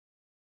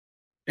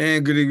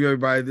And good evening,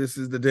 everybody. This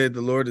is the day the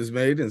Lord has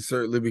made, and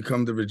certainly we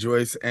come to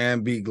rejoice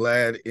and be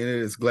glad in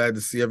it. It's glad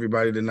to see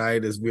everybody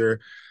tonight as we're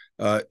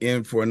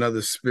in for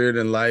another Spirit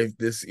in Life.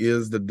 This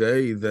is the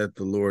day that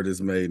the Lord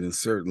has made, and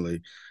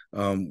certainly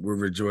we're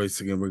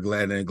rejoicing and we're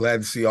glad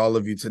to see all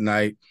of you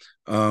tonight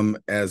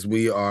as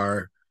we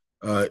are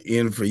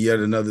in for yet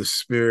another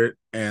Spirit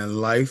and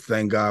Life.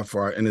 Thank God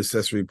for our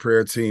intercessory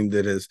prayer team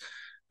that has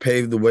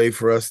paved the way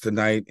for us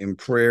tonight in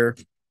prayer.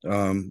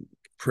 Um,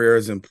 Prayer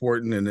is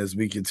important, and as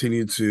we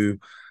continue to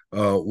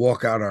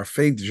walk out our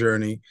faith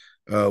journey,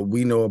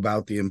 we know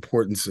about the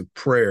importance of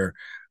prayer.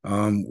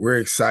 We're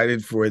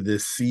excited for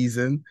this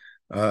season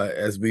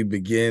as we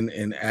begin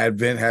in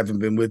Advent. Haven't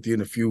been with you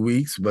in a few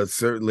weeks, but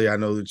certainly I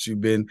know that you've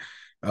been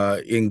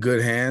in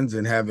good hands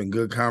and having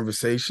good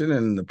conversation.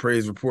 And the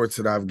praise reports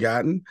that I've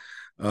gotten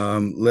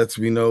lets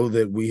me know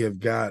that we have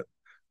got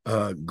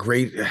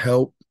great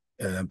help.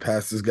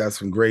 Pastor's got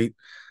some great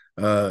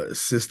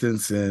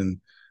assistance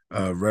and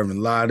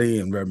Reverend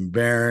Lottie and Reverend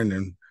Barron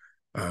and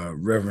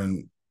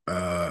Reverend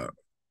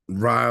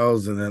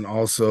Riles, and then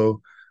also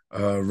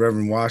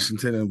Reverend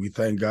Washington. And we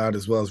thank God,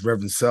 as well as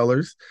Reverend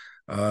Sellers.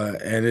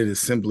 And it is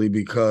simply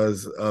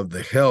because of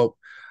the help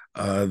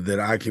that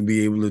I can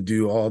be able to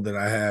do all that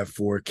I have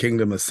for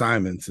kingdom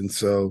assignments. And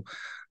so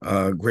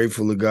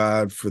grateful to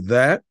God for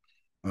that.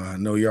 I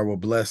know y'all were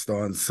blessed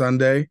on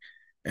Sunday.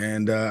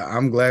 And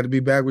I'm glad to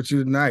be back with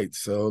you tonight.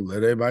 So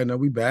let everybody know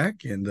we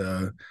back,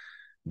 and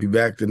be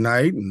back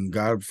tonight, and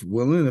God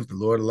willing, if the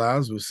Lord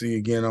allows, we'll see you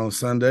again on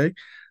Sunday,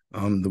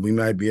 that we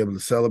might be able to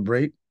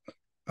celebrate.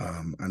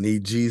 I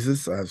need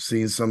Jesus. I've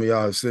seen some of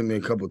y'all have sent me a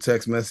couple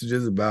text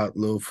messages about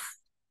little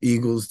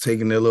Eagles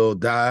taking their little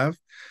dive.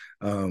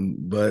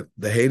 But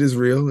the hate is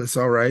real. It's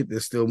all right.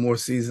 There's still more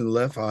season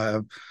left. I'll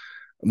have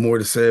more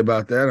to say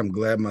about that. I'm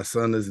glad my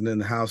son isn't in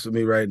the house with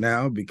me right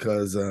now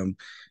because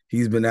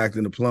he's been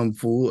acting a plumb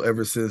fool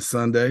ever since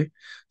Sunday.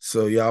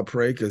 So y'all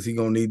pray, because he's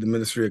going to need the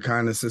ministry of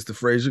kindness, Sister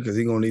Frazier, because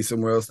he's going to need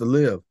somewhere else to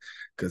live.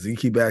 Because he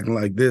keep acting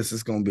like this,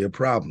 it's going to be a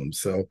problem.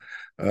 So,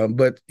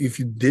 but if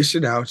you dish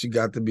it out, you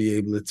got to be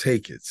able to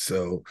take it.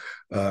 So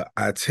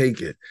I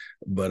take it,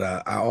 but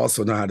I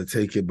also know how to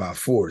take it by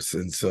force.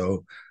 And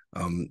so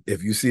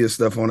if you see his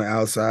stuff on the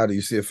outside, or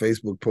you see a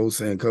Facebook post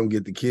saying, come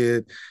get the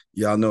kid,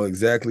 y'all know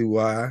exactly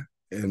why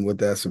and what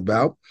that's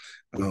about.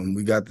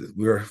 We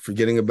were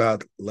forgetting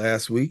about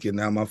last week, and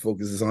now my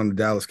focus is on the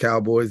Dallas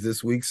Cowboys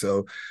this week.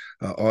 So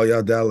all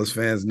y'all Dallas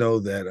fans know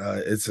that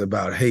it's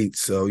about hate.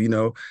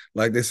 So,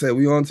 like they said,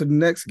 we on to the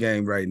next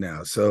game right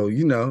now. So,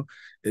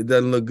 it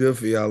doesn't look good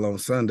for y'all on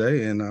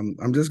Sunday, and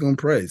I'm just going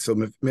to pray. So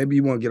maybe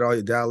you want to get all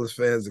your Dallas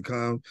fans to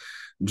come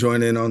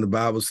join in on the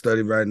Bible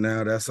study right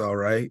now. That's all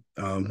right.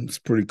 It's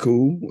pretty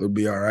cool. It'll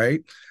be all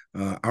right.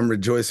 I'm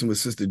rejoicing with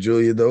Sister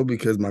Julia, though,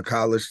 because my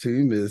college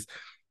team is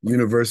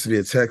University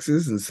of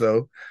Texas, and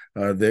so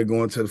they're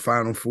going to the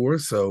Final Four.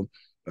 So,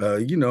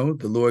 the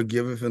Lord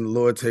giveth and the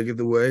Lord taketh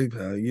away.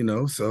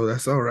 So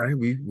that's all right.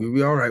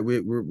 We all right.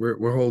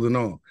 We're holding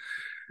on.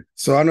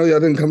 So I know y'all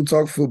didn't come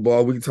talk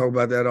football. We can talk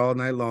about that all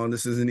night long.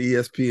 This isn't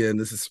ESPN.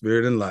 This is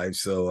Spirit and Life.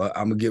 So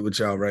I'm gonna get with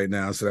y'all right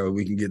now so that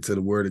we can get to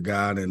the Word of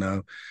God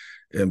and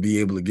be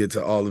able to get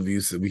to all of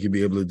you so we can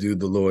be able to do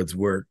the Lord's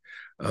work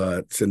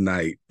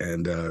tonight.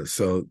 And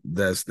so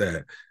that's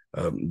that.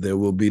 There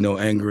will be no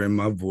anger in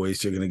my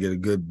voice. You're going to get a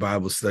good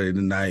Bible study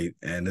tonight,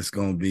 and it's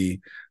going to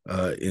be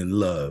in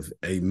love.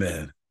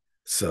 Amen.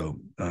 So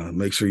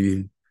make sure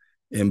you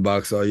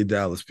inbox all your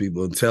Dallas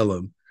people and tell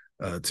them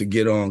to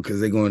get on,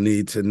 because they're going to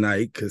need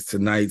tonight, because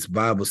tonight's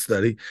Bible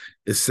study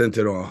is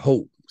centered on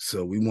hope.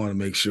 So we want to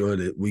make sure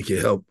that we can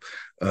help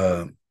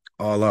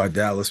all our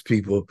Dallas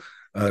people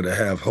to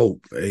have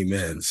hope.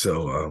 Amen.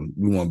 So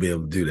we want to be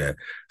able to do that.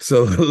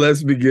 So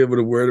let's begin with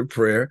a word of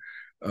prayer.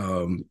 I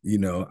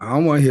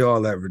don't want to hear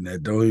all that,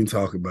 Renette. Don't even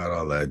talk about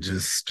all that.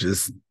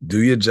 Just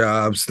do your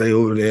job, stay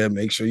over there,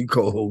 make sure you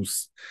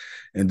co-host,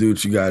 and do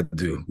what you got to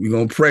do. We're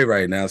going to pray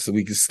right now so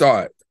we can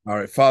start. All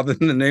right, Father,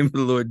 in the name of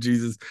the Lord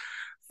Jesus,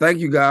 thank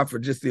you, God, for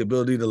just the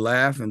ability to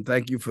laugh, and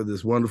thank you for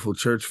this wonderful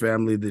church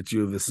family that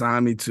you have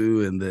assigned me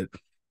to and that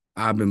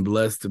I've been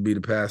blessed to be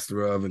the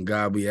pastor of. And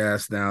God, we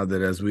ask now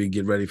that as we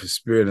get ready for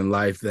Spirit and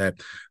Life,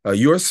 that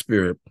your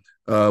Spirit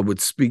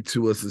would speak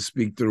to us and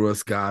speak through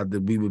us, God,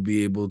 that we would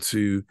be able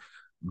to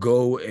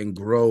go and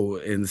grow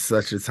in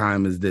such a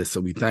time as this. So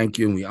we thank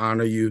you and we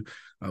honor you.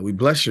 We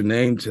bless your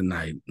name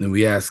tonight, and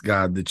we ask,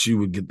 God, that you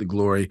would get the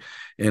glory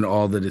in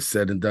all that is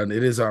said and done.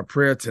 It is our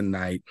prayer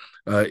tonight.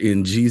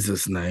 In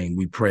Jesus' name,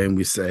 we pray and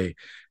we say,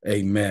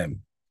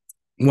 amen.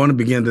 I want to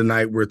begin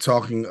tonight. We're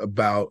talking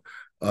about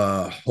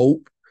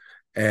hope,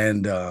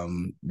 and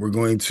we're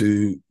going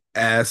to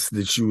ask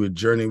that you would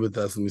journey with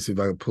us. Let me see if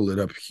I can pull it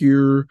up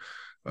here.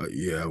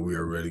 Yeah, we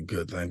are ready.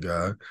 Good. Thank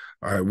God.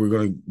 All right. We're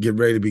going to get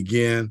ready to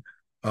begin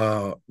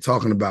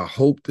talking about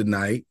hope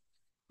tonight.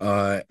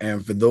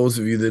 And for those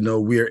of you that know,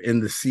 we are in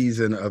the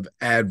season of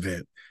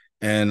Advent.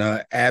 And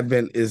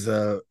Advent is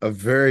a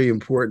very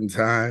important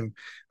time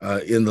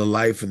in the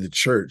life of the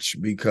church,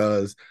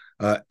 because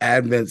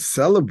Advent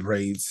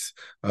celebrates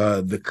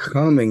the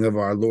coming of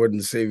our Lord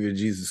and Savior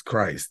Jesus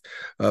Christ.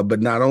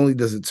 But not only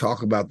does it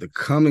talk about the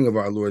coming of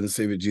our Lord and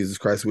Savior Jesus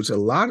Christ, which a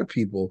lot of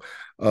people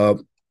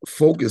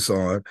focus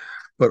on,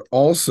 but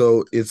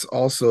also it's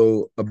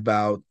also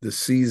about the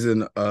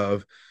season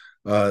of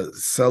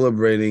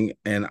celebrating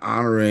and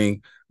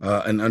honoring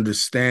and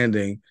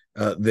understanding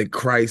that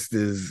Christ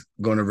is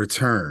going to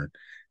return.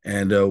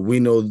 And we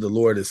know the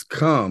Lord has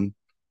come,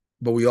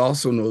 but we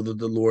also know that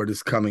the Lord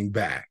is coming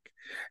back.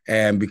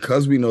 And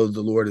because we know that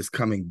the Lord is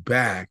coming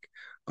back,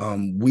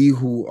 we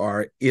who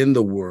are in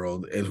the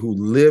world and who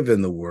live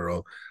in the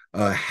world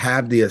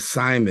have the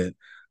assignment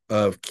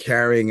of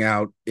carrying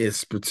out,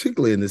 is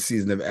particularly in the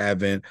season of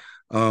Advent,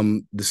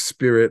 the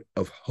spirit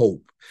of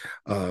hope.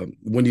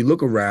 When you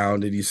look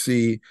around and you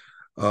see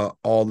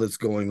all that's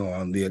going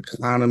on, the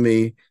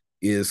economy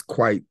is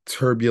quite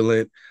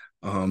turbulent.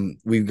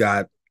 We've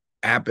got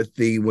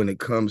apathy when it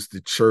comes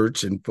to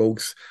church, and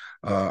folks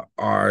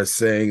are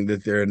saying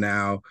that they're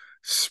now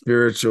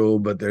spiritual,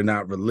 but they're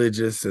not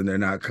religious, and they're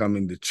not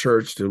coming to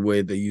church the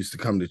way they used to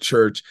come to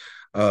church.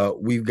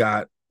 We've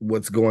got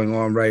what's going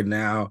on right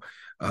now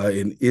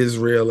in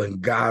Israel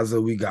and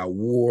Gaza. We got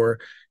war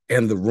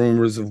and the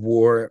rumors of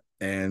war,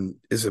 and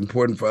it's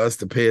important for us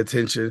to pay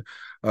attention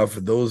for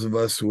those of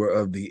us who are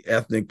of the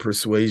ethnic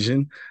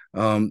persuasion,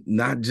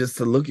 not just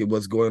to look at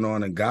what's going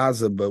on in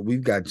Gaza, but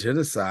we've got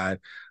genocide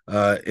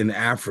in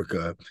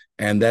Africa,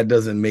 and that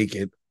doesn't make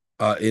it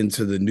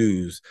into the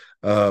news.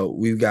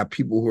 We've got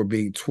people who are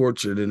being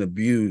tortured and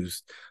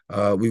abused.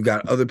 We've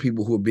got other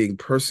people who are being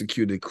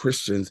persecuted,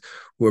 Christians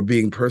who are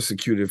being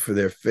persecuted for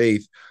their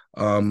faith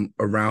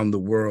around the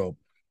world.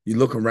 You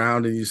look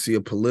around and you see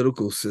a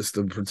political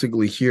system,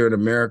 particularly here in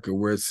America,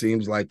 where it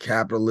seems like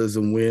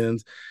capitalism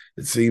wins.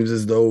 It seems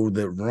as though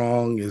that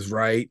wrong is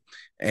right.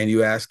 And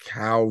you ask,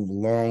 how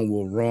long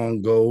will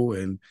wrong go?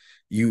 And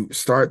you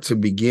start to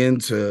begin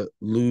to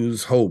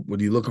lose hope when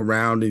you look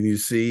around and you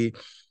see,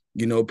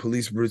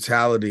 police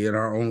brutality in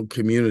our own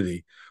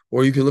community.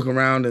 Or you can look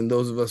around, and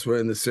those of us who are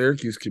in the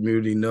Syracuse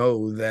community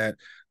know that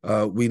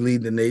we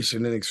lead the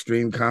nation in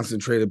extreme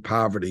concentrated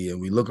poverty.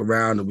 And we look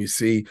around and we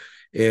see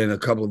in a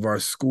couple of our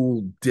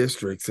school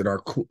districts, in our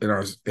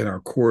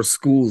core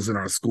schools, in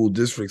our school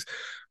districts,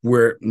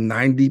 where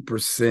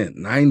 90%,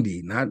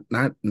 90,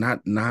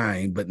 not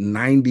 9, but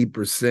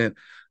 90%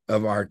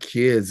 of our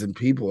kids and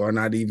people are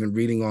not even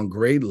reading on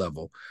grade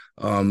level.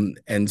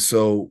 And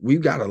so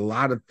we've got a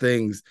lot of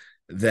things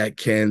that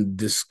can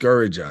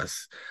discourage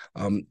us.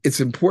 It's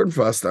important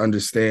for us to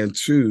understand,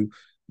 too,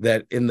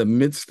 that in the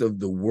midst of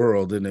the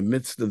world,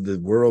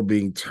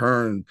 being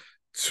turned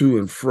to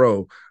and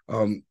fro,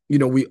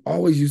 we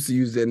always used to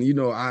use that.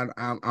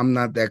 And, I'm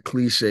not that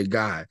cliche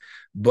guy,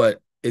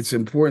 but it's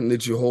important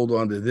that you hold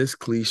on to this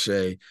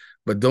cliche,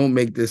 but don't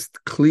make this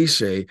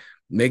cliche,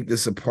 make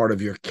this a part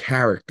of your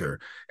character.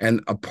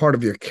 And a part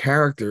of your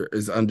character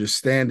is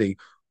understanding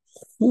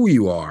who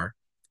you are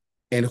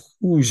and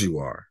whose you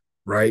are,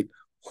 right?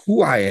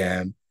 Who I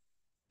am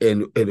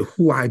and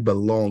who I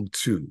belong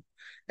to.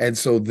 And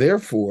so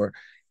therefore,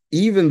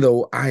 even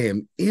though I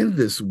am in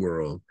this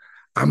world,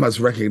 I must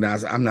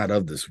recognize I'm not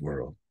of this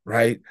world,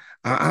 right?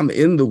 I'm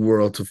in the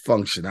world to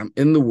function. I'm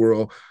in the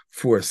world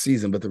for a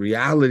season. But the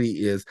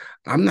reality is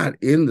I'm not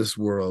in this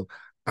world.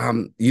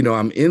 I'm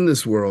in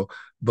this world,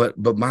 but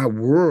my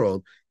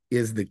world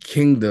is the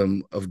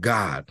kingdom of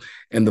God.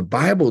 And the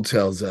Bible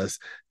tells us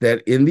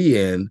that in the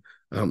end,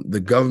 the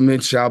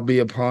government shall be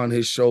upon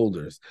his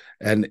shoulders.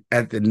 And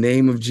at the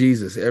name of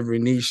Jesus, every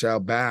knee shall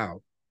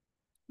bow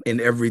and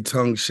every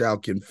tongue shall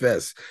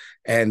confess.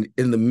 And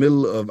in the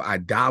middle of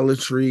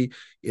idolatry,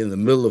 in the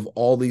middle of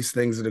all these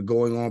things that are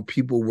going on,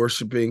 people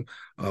worshiping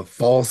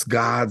false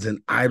gods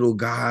and idol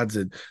gods,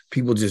 and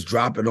people just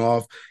dropping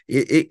off,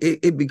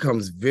 it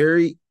becomes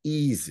very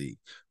easy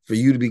for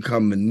you to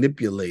become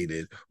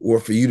manipulated or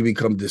for you to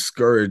become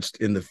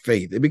discouraged in the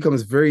faith. It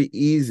becomes very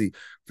easy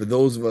for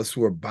those of us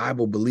who are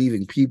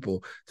Bible-believing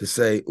people to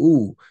say,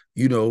 ooh,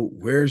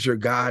 where's your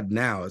God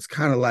now? It's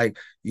kind of like,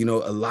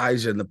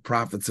 Elijah and the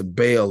prophets of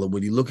Baal. And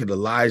when you look at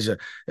Elijah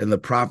and the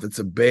prophets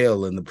of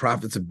Baal, and the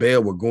prophets of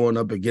Baal were going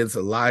up against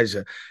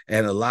Elijah,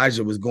 and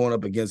Elijah was going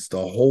up against a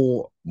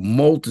whole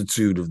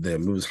multitude of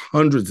them. It was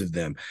hundreds of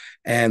them.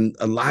 And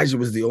Elijah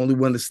was the only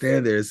one to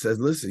stand there and says,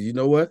 listen, you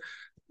know what?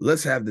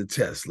 Let's have the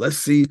test. Let's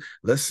see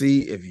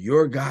if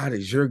your God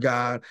is your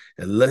God,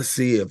 and let's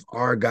see if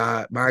my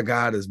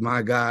God is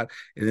my God.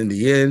 And in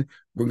the end,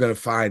 we're going to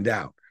find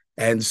out.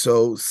 And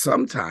so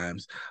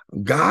sometimes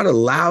God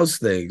allows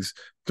things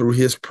through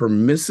his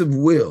permissive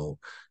will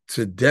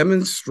to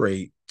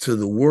demonstrate to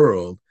the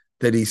world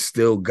that he's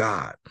still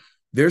God.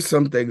 There's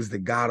some things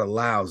that God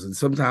allows. And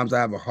sometimes I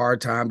have a hard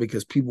time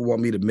because people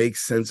want me to make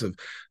sense of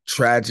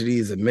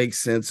tragedies and make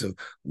sense of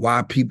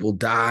why people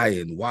die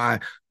and why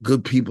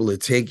good people are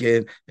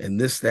taken and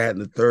this, that,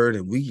 and the third.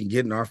 And we can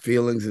get in our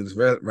feelings, and it's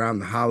around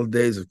the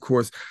holidays. Of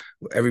course,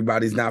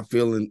 everybody's not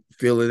feeling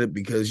it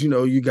because,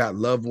 you got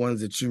loved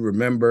ones that you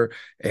remember,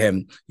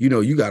 and,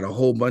 you got a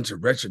whole bunch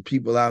of wretched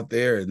people out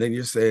there. And then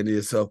you're saying to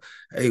yourself,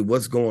 hey,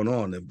 what's going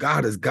on? If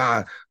God is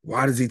God,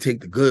 why does he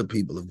take the good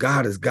people? If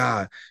God is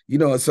God,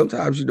 and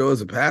sometimes,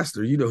 as a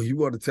pastor, you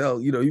want to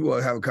tell, you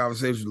want to have a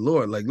conversation with the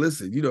Lord. Like,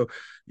 listen,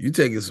 you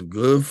taking some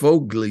good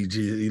folk,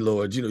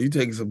 Lord, you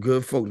taking some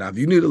good folk. Now, if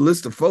you need a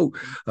list of folk,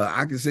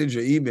 I can send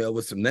you an email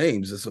with some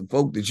names of some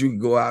folk that you can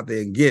go out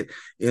there and get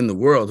in the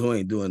world who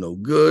ain't doing no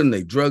good, and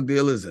they drug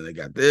dealers, and they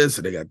got this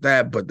and they got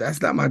that. But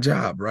that's not my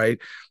job, right?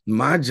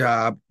 My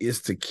job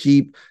is to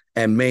keep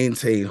and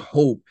maintain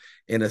hope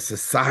in a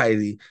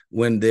society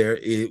when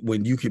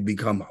you can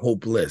become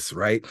hopeless,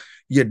 right?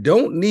 You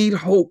don't need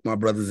hope, my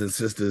brothers and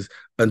sisters,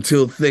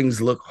 until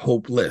things look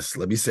hopeless.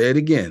 Let me say it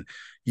again.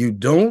 You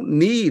don't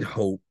need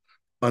hope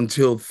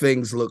until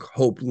things look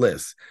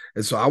hopeless.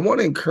 And so I want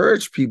to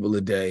encourage people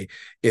today,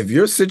 if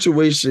your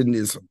situation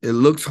it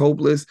looks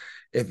hopeless,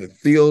 if it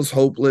feels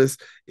hopeless,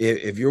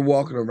 if you're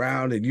walking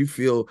around and you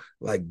feel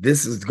like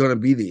this is going to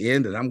be the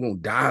end and I'm going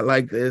to die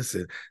like this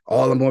and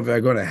all I'm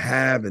ever going to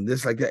have and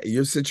this like that,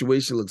 your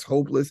situation looks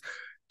hopeless,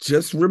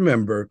 just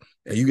remember,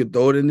 and you can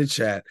throw it in the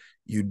chat,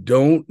 you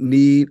don't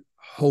need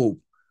hope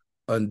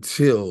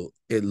until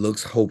it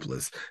looks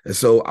hopeless. And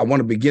so I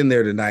want to begin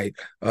there tonight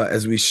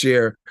as we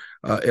share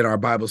in our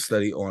Bible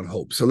study on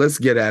hope. So let's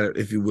get at it,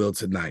 if you will,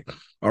 tonight.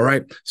 All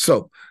right.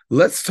 So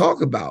let's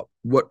talk about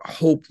what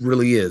hope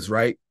really is,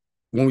 right?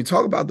 When we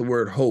talk about the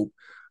word hope,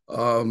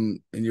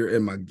 and you're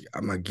in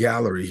my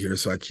gallery here,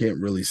 so I can't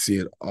really see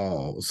it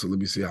all. So let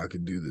me see how I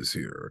can do this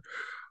here.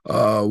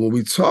 When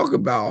we talk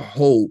about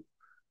hope,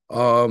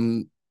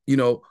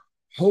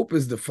 hope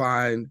is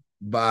defined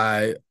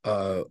by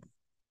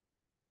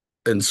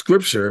in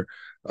scripture,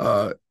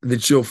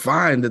 that you'll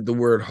find that the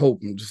word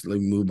hope, and just let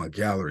me move my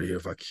gallery here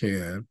if I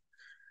can.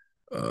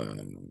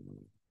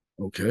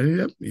 Okay,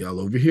 yep, y'all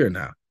over here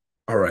now.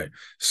 All right.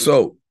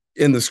 So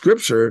in the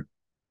scripture,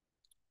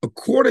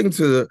 according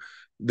to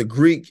the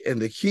Greek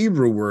and the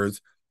Hebrew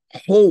words,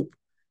 hope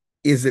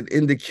is an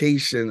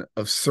indication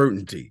of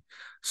certainty.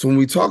 So when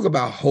we talk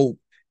about hope,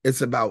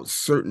 it's about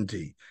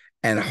certainty.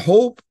 And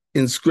hope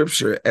in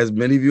scripture, as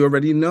many of you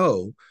already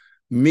know,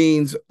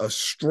 means a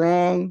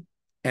strong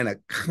and a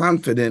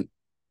confident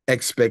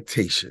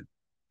expectation.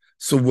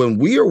 So when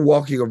we are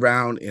walking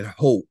around in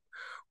hope,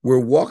 we're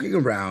walking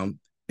around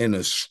in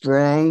a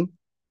strong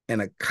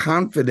and a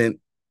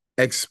confident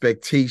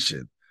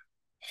expectation.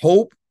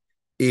 Hope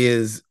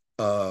is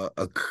a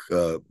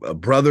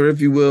brother,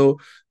 if you will,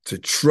 to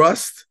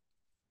trust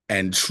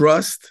and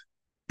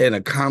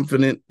a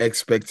confident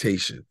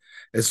expectation.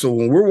 And so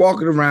when we're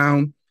walking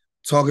around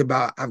talking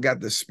about, I've got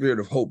the spirit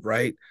of hope,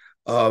 right?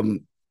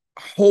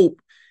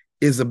 Hope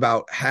is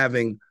about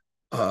having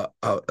a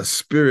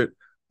spirit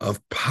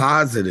of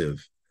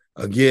positive,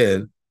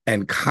 again,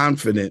 and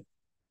confident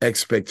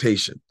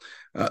expectation.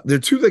 There are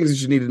two things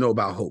that you need to know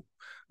about hope.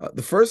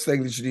 The first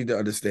thing that you need to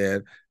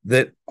understand,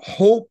 that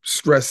hope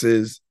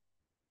stresses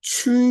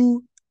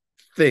two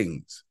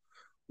things.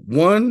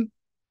 One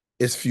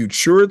is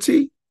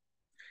futurity,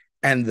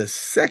 and the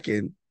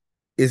second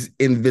is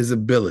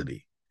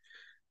invisibility.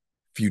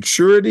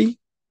 Futurity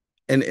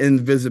and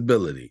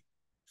invisibility.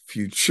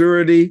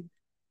 Futurity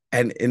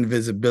and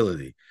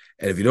invisibility.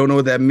 And if you don't know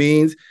what that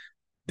means,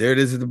 there it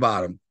is at the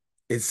bottom.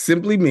 It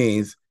simply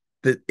means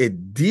that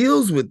it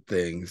deals with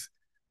things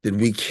that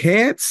we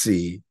can't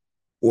see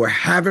or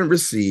haven't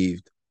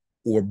received,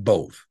 or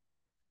both,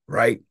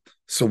 right?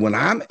 So when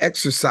I'm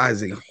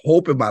exercising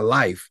hope in my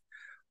life,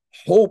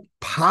 hope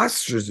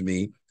postures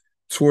me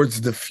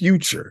towards the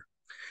future.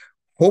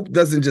 Hope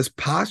doesn't just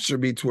posture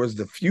me towards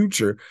the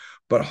future,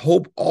 but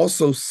hope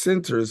also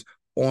centers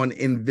on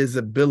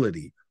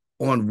invisibility,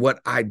 on what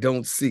I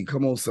don't see.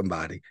 Come on,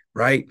 somebody,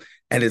 right?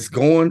 And it's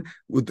going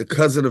with the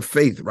cousin of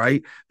faith,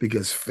 right?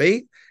 Because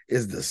faith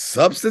is the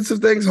substance of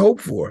things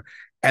hoped for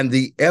and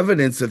the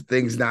evidence of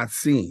things not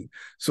seen.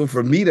 So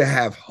for me to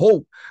have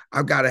hope,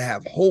 I've got to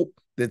have hope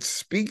that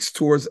speaks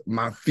towards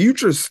my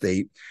future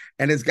state,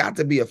 and it's got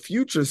to be a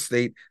future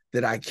state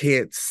that I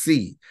can't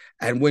see.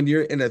 And when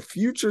you're in a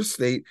future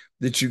state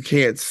that you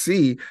can't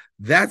see,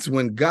 that's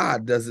when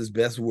God does his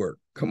best work.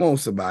 Come on,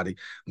 somebody.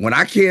 When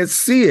I can't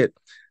see it,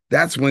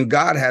 that's when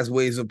God has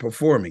ways of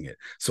performing it.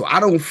 So I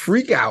don't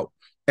freak out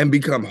and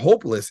become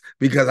hopeless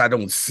because I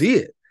don't see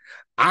it.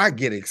 I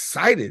get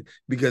excited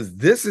because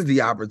this is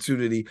the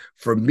opportunity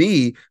for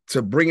me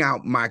to bring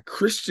out my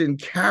Christian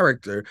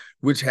character,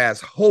 which has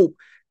hope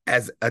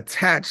as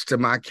attached to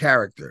my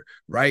character,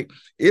 right?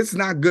 It's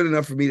not good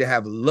enough for me to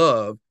have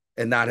love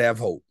and not have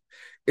hope.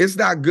 It's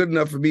not good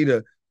enough for me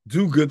to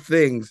do good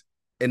things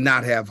and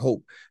not have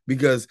hope.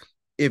 Because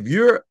if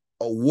you're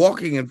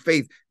walking in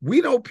faith,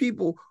 we know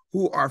people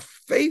who are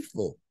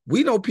faithful.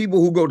 We know people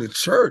who go to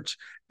church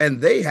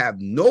and they have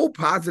no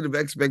positive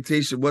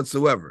expectation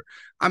whatsoever.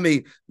 I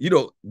mean,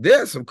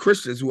 there are some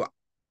Christians who are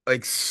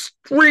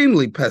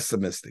extremely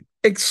pessimistic,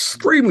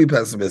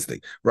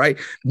 right?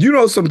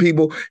 Some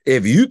people,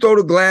 if you throw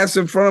the glass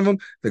in front of them,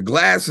 the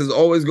glass is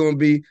always going to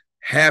be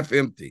half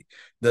empty.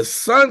 The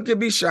sun could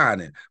be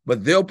shining,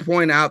 but they'll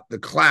point out the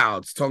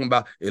clouds, talking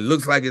about it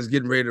looks like it's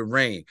getting ready to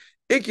rain.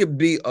 It could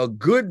be a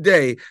good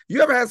day.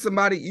 You ever had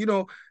somebody, you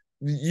don't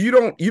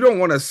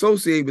want to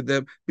associate with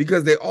them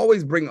because they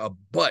always bring a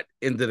but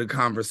into the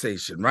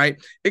conversation, right?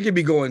 It could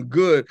be going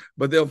good,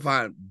 but they'll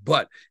find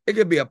but. It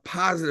could be a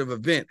positive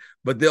event,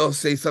 but they'll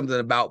say something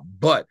about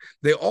but.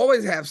 They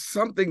always have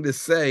something to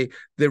say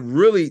that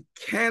really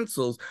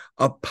cancels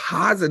a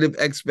positive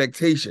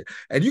expectation.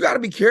 And you got to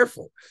be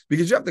careful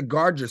because you have to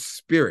guard your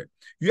spirit.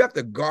 You have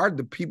to guard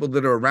the people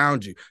that are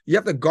around you. You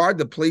have to guard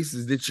the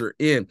places that you're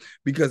in,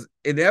 because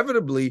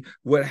inevitably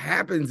what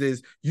happens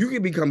is you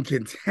can become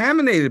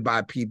contaminated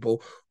by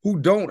people who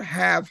don't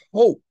have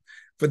hope.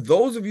 For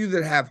those of you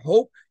that have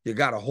hope, you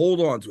got to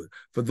hold on to it.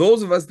 For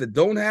those of us that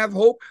don't have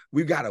hope,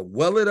 we got to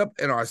well it up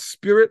in our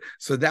spirit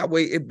so that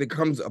way it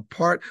becomes a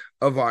part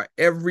of our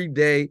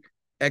everyday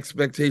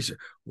expectation.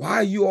 Why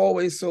are you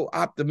always so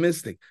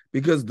optimistic?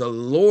 Because the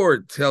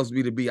Lord tells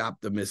me to be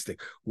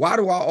optimistic. Why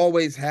do I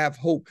always have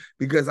hope?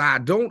 Because I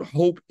don't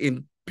hope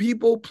in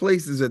people,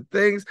 places, or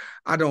things.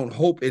 I don't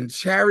hope in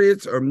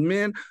chariots or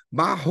men.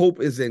 My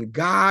hope is in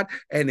God,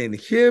 and in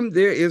him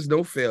there is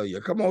no failure.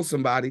 Come on,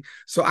 somebody.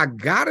 So I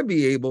got to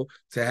be able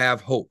to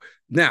have hope.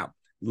 Now,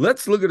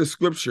 let's look at a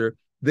scripture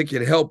that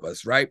can help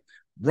us, right?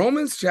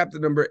 Romans chapter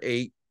number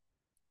 8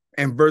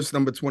 and verse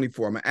number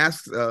 24. I'm going to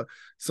ask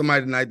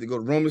somebody tonight to go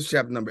to Romans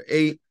chapter number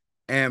 8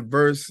 and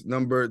verse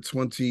number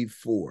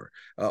 24.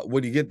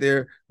 When you get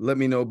there, let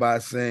me know by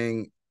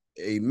saying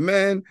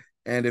amen.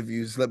 And if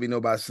you just let me know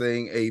by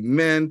saying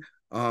amen,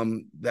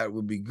 that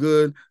would be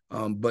good.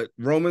 But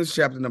Romans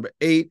chapter number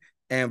 8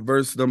 and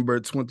verse number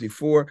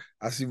 24.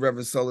 I see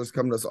Reverend Sellers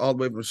coming to us all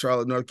the way from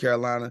Charlotte, North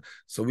Carolina.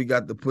 So we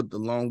got to put the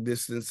long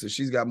distance. So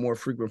she's got more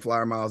frequent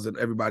flyer miles than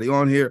everybody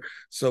on here.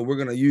 So we're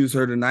going to use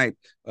her tonight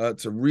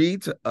to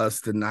read to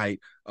us tonight,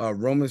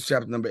 Romans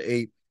chapter number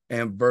 8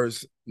 and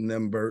verse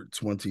number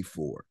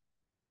 24.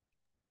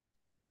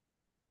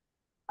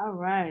 All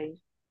right.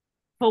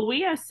 For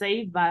we are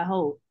saved by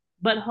hope,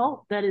 but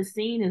hope that is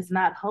seen is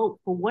not hope.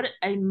 For what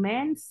a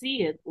man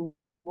seeth,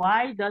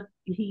 why doth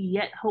he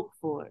yet hope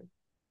for?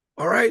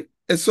 All right.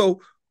 And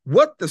so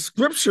what the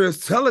scripture is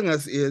telling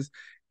us is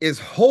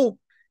hope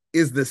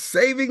is the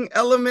saving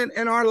element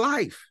in our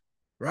life,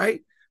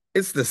 right?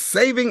 It's the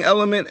saving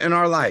element in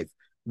our life.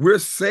 We're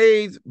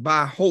saved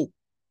by hope.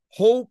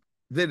 Hope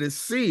that is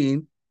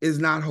seen is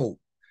not hope.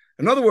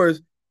 In other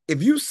words,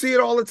 if you see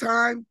it all the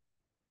time,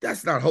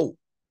 that's not hope,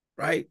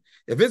 right?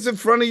 If it's in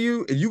front of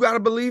you and you got to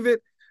believe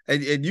it,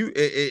 and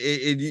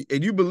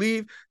you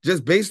believe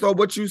just based on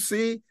what you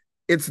see,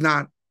 it's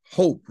not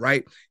hope,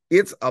 right?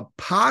 It's a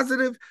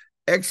positive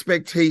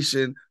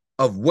expectation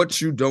of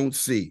what you don't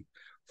see.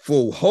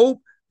 For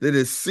hope that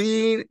is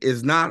seen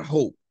is not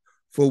hope.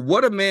 For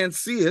what a man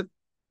seeth,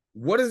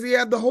 what does he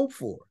have to hope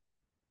for?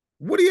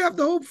 What do you have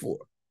to hope for,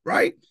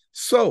 right?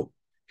 So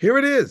here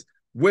it is.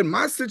 When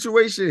my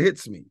situation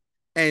hits me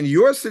and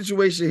your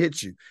situation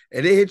hits you,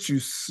 and it hits you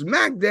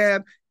smack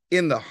dab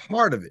in the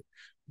heart of it,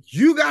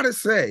 you got to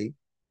say,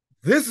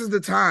 this is the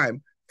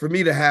time for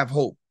me to have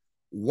hope.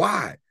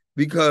 Why?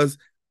 Because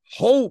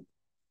hope,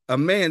 a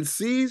man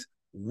sees,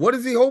 what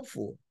does he hope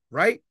for,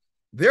 right?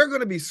 There are going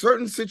to be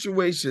certain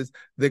situations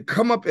that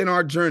come up in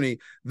our journey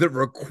that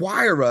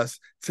require us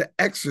to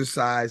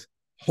exercise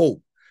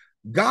hope.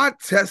 God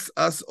tests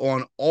us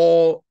on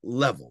all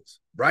levels,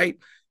 right?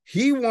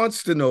 He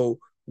wants to know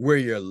where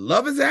your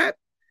love is at.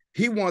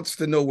 He wants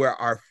to know where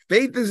our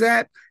faith is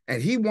at.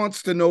 And he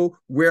wants to know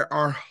where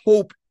our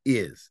hope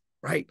is,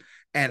 right?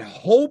 And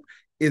hope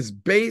is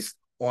based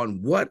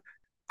on what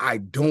I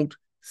don't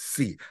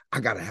see.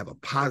 I got to have a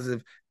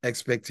positive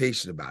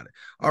expectation about it.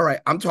 All right,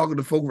 I'm talking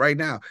to folk right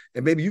now,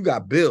 and maybe you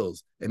got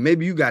bills, and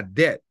maybe you got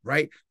debt,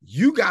 right?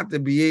 You got to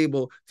be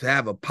able to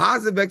have a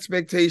positive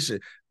expectation.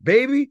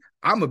 Baby,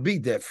 I'm going to be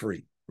debt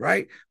free,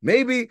 right?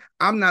 Maybe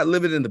I'm not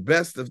living in the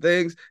best of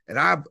things, and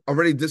I've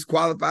already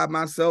disqualified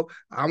myself.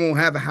 I won't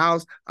have a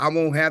house. I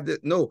won't have this.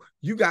 No,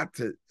 you got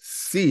to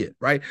see it,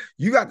 right?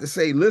 You got to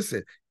say,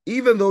 listen,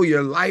 even though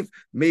your life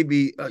may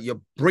be,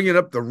 you're bringing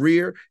up the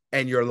rear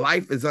and your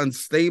life is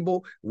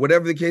unstable,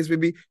 whatever the case may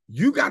be,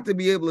 you got to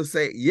be able to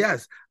say,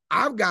 yes,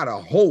 I've got a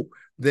hope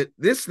that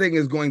this thing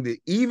is going to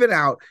even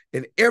out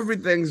and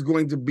everything's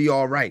going to be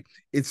all right.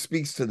 It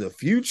speaks to the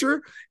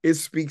future, it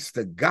speaks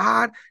to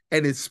God,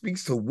 and it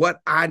speaks to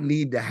what I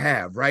need to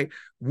have, right?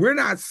 We're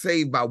not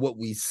saved by what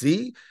we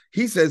see.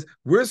 He says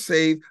we're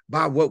saved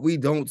by what we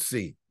don't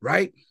see,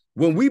 right?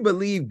 When we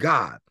believe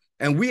God,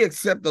 and we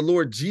accept the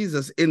Lord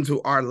Jesus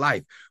into our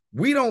life,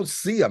 we don't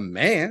see a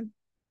man.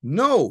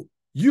 No,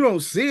 you don't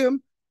see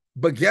him.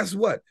 But guess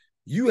what?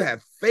 You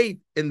have faith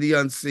in the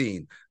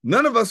unseen.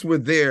 None of us were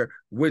there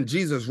when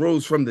Jesus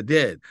rose from the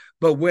dead.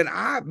 But when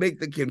I make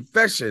the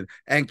confession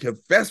and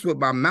confess with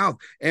my mouth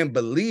and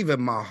believe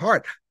in my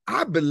heart,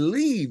 I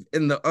believe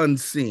in the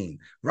unseen,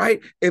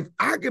 right? If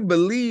I can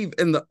believe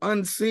in the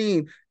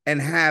unseen,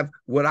 and have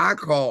what I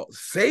call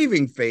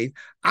saving faith,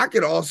 I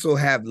could also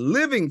have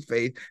living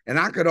faith, and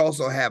I could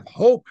also have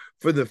hope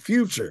for the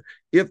future.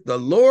 If the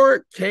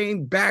Lord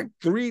came back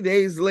 3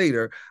 days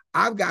later,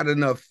 I've got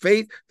enough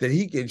faith that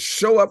he can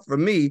show up for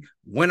me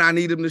when I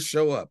need him to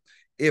show up.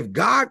 If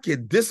God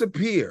can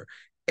disappear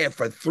and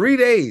for 3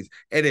 days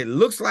and it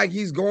looks like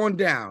he's going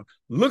down,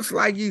 looks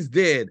like he's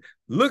dead,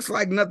 looks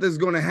like nothing's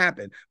going to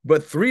happen,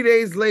 but 3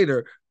 days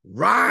later,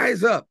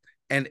 rise up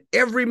and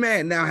every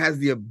man now has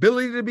the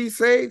ability to be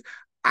saved,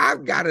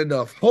 I've got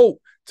enough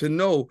hope to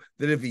know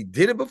that if he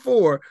did it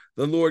before,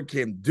 the Lord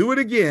can do it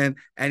again,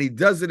 and he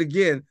does it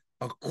again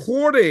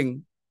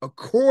according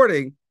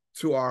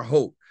to our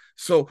hope.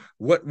 So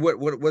what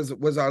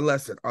was our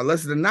lesson? Our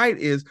lesson tonight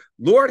is,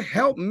 Lord,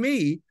 help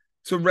me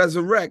to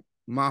resurrect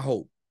my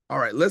hope. All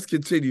right, let's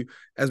continue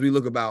as we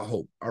look about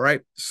hope. All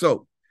right,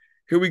 so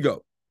here we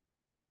go.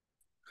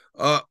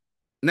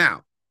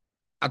 Now,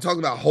 I talked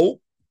about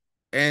hope,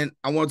 and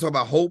I want to talk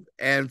about hope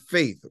and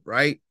faith,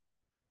 right?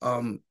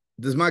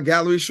 Does my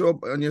gallery show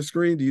up on your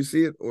screen? Do you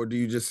see it, or do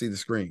you just see the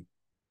screen?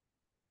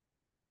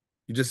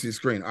 You just see the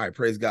screen. All right,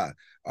 praise God.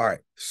 All right,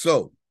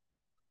 so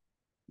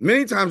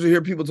many times we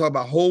hear people talk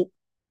about hope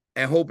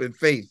and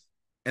faith,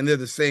 and they're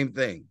the same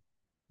thing.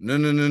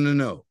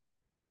 No.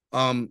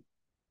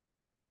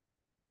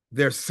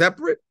 They're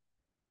separate,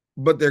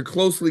 but they're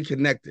closely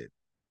connected.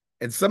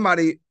 And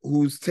somebody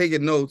who's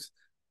taking notes,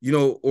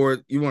 or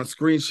you want to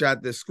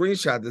screenshot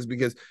this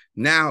because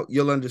now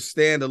you'll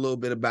understand a little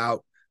bit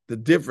about the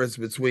difference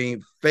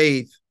between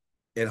faith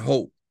and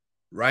hope,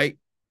 right?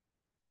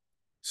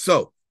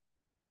 So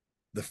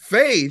the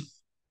faith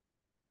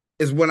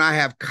is when I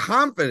have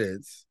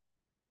confidence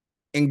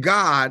in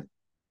God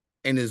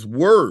and his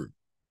word.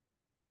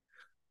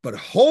 But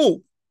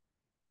hope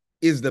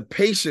is the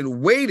patient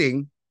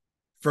waiting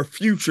for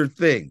future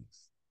things,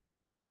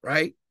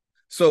 right?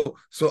 So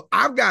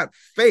I've got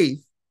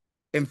faith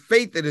and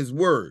faith in his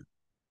word,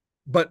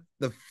 but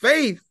the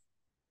faith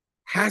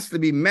has to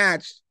be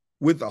matched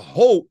with a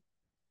hope,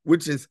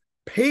 which is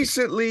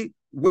patiently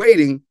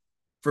waiting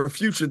for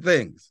future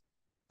things.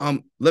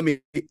 Let me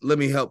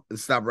help and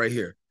stop right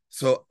here.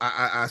 So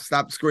I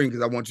stopped the screen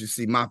because I want you to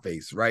see my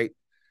face, right?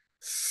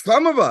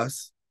 Some of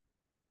us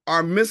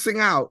are missing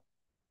out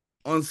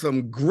on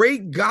some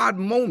great God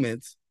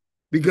moments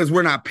because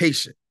we're not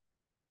patient.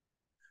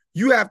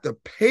 You have to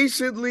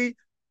patiently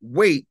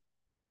wait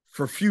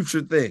for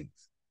future things,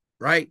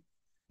 right?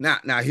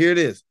 Now here it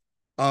is.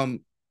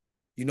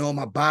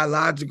 My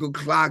biological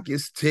clock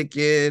is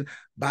ticking.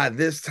 By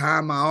this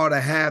time, I ought to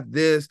have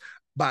this.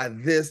 By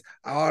this,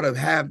 I ought to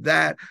have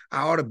that.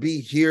 I ought to be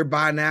here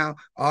by now.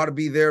 I ought to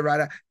be there right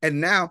now. And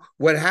now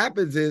what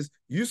happens is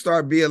you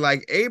start being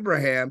like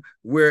Abraham,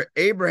 where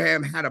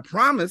Abraham had a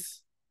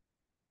promise,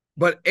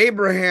 but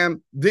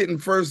Abraham didn't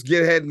first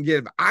get ahead and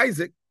give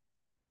Isaac.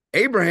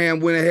 Abraham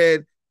went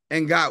ahead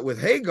and got with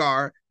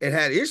Hagar and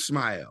had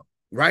Ishmael,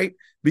 right?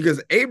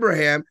 Because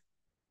Abraham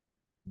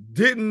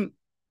didn't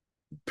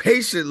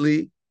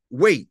patiently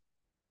wait.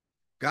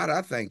 God,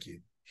 I thank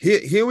you.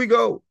 Here we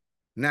go.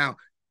 Now,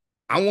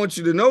 I want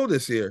you to know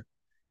this here.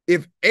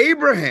 If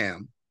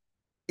Abraham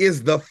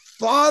is the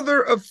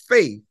father of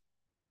faith,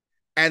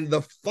 and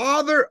the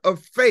father of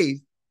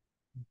faith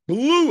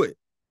blew it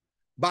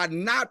by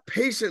not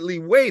patiently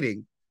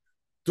waiting,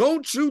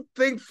 don't you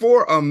think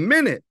for a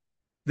minute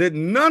that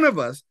none of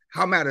us,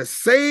 how matter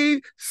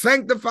saved,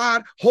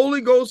 sanctified,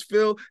 Holy Ghost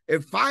filled,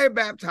 and fire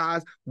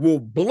baptized, will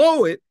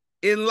blow it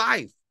in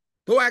life?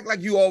 Don't act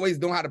like you always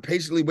know how to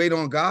patiently wait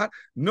on God.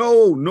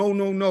 No.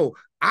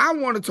 I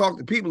want to talk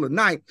to people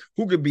tonight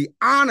who can be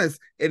honest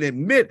and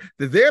admit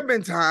that there have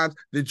been times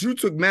that you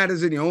took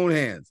matters in your own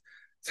hands,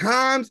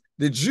 times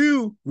that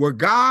you were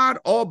God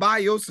all by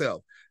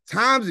yourself,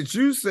 times that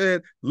you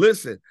said,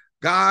 listen,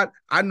 God,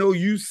 I know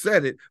you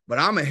said it, but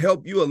I'm going to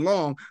help you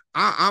along.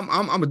 I'm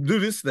going to do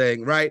this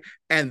thing, right?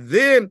 And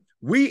then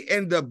we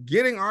end up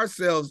getting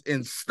ourselves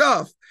in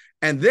stuff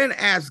and then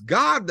ask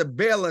God to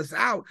bail us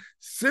out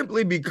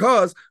simply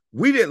because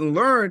we didn't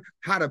learn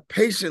how to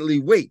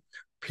patiently wait.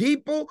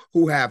 People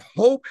who have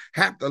hope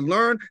have to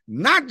learn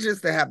not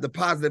just to have the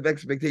positive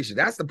expectation.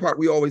 That's the part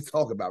we always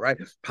talk about, right?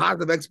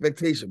 Positive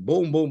expectation.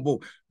 Boom, boom, boom.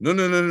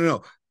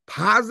 No.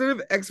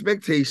 Positive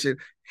expectation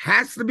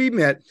has to be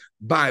met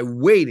by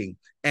waiting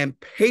and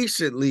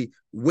patiently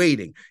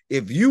waiting.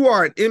 If you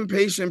are an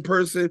impatient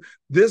person,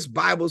 this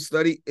Bible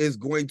study is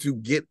going to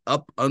get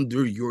up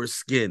under your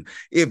skin.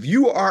 If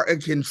you are a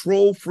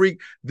control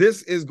freak,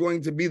 this is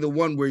going to be the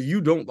one where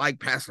you don't like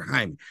Pastor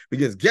Hyman.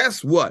 Because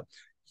guess what?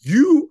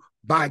 You,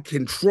 by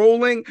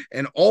controlling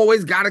and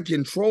always got to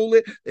control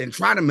it and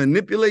try to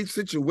manipulate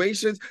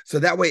situations so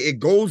that way it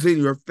goes in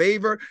your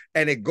favor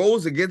and it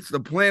goes against the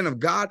plan of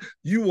God,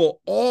 you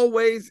will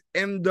always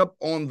end up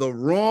on the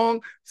wrong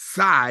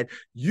side.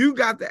 You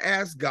got to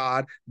ask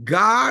God,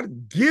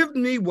 God, give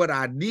me what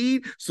I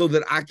need so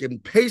that I can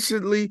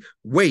patiently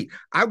wait.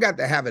 I've got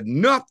to have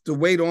enough to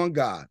wait on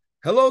God.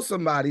 Hello,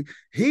 somebody.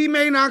 He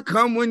may not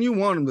come when you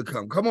want him to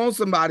come. Come on,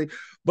 somebody.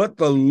 but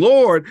the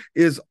Lord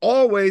is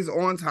always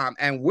on time.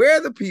 And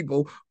we're the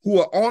people who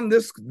are on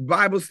this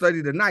Bible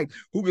study tonight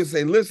who can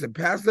say, listen,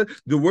 Pastor,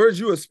 the words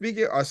you are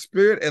speaking are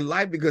spirit and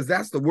life, because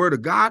that's the word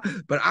of God.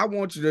 But I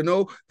want you to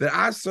know that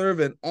I serve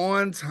an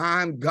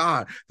on-time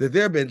God, that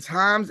there have been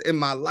times in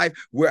my life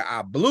where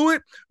I blew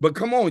it. But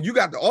come on, you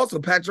got to also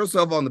pat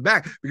yourself on the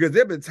back, because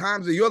there have been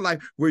times in your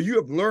life where you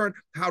have learned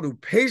how to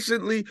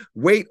patiently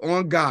wait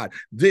on God.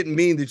 Didn't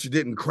mean that you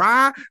didn't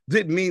cry.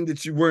 Didn't mean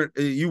that you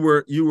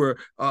weren't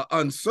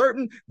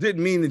uncertain.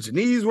 Didn't mean that your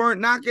knees weren't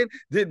knocking.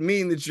 Didn't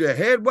mean that your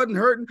head wasn't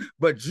hurting.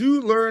 But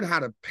you learned how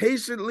to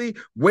patiently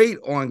wait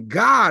on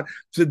God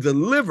to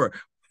deliver.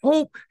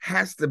 Hope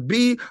has to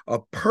be a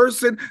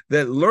person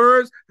that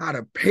learns how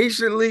to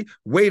patiently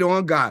wait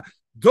on God.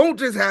 Don't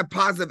just have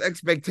positive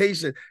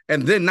expectation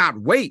and then not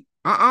wait.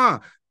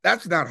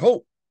 That's not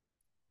hope.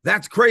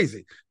 That's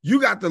crazy.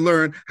 You got to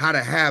learn how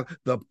to have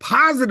the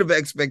positive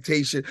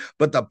expectation,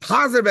 but the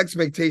positive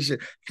expectation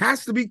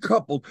has to be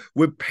coupled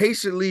with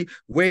patiently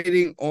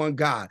waiting on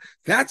God.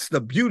 That's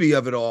the beauty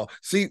of it all.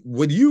 See,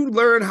 when you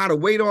learn how to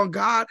wait on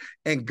God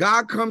and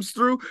God comes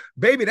through,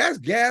 baby, that's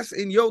gas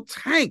in your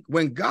tank.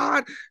 When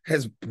God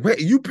has,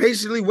 you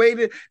patiently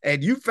waited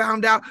and you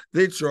found out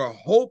that your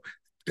hope,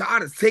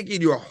 God has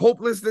taken your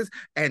hopelessness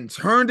and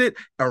turned it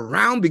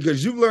around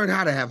because you've learned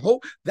how to have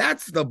hope.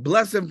 That's the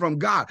blessing from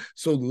God.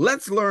 So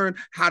let's learn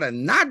how to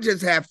not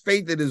just have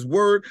faith in his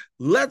word.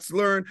 Let's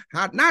learn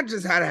how not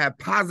just how to have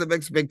positive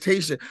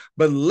expectation,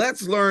 but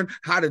let's learn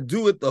how to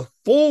do it the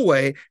full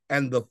way.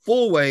 And the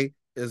full way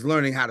is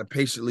learning how to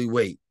patiently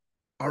wait.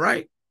 All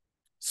right.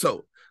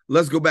 So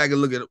let's go back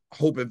and look at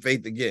hope and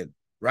faith again,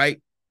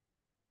 right?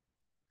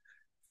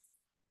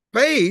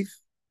 Faith,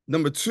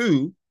 number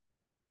 2,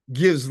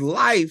 gives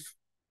life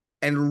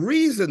and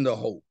reason to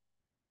hope.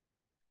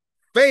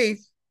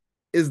 Faith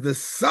is the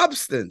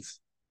substance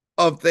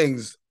of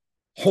things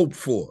hoped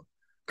for.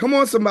 Come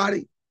on,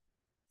 somebody.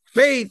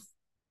 Faith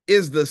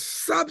is the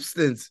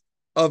substance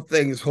of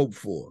things hoped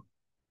for.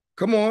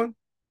 Come on.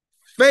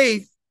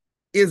 Faith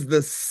is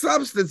the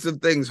substance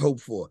of things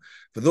hoped for.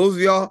 For those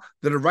of y'all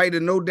that are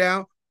writing a note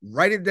down,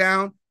 write it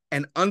down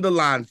and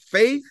underline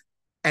faith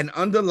and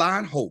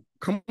underline hope.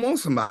 Come on,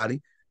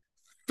 somebody.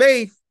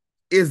 Faith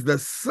is the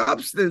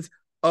substance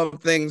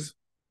of things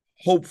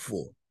hoped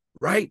for,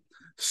 right?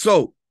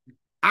 So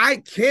I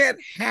can't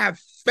have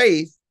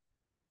faith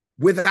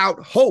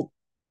without hope.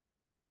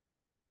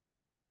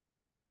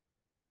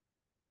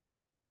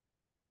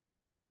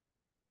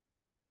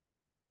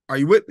 Are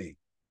you with me?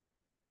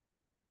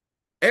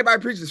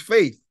 Everybody preaches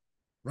faith,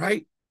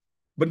 right?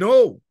 But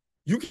no,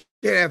 you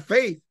can't have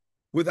faith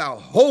without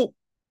hope,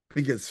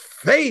 because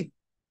faith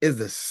is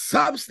the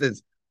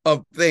substance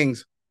of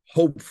things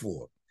hoped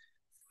for.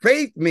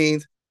 Faith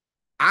means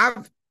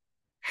I've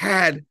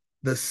had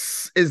the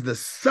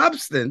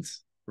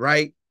substance,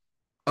 right,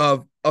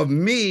 of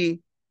me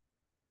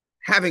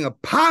having a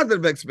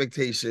positive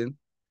expectation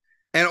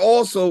and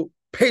also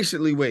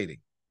patiently waiting,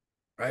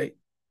 right?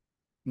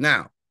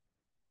 Now,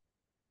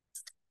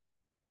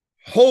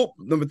 hope,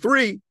 number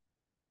 3,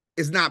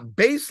 is not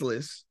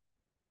baseless,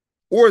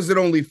 or is it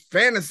only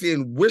fantasy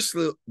and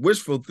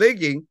wishful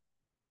thinking?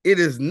 It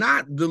is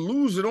not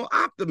delusional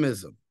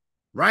optimism,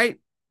 right?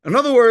 In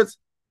other words,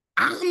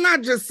 I'm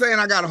not just saying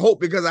I got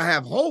hope because I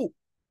have hope.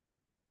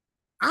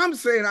 I'm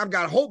saying I've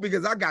got hope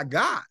because I got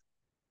God.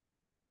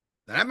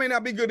 Now, that may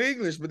not be good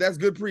English, but that's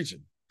good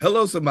preaching.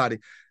 Hello, somebody.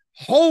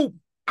 Hope.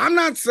 I'm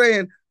not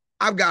saying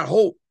I've got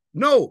hope.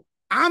 No,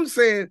 I'm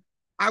saying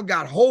I've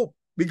got hope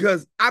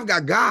because I've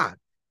got God.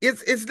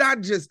 It's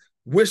not just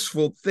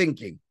wishful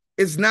thinking.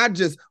 It's not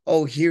just,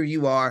 oh, here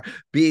you are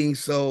being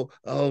so,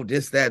 oh,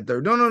 this, that,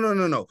 third.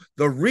 No.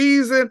 The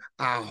reason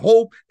I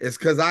hope is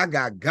because I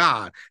got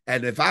God.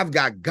 And if I've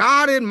got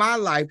God in my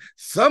life,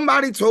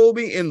 somebody told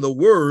me in the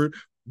word,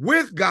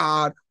 with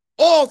God,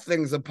 all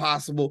things are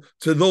possible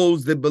to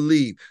those that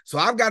believe. So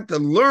I've got to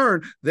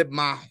learn that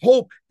my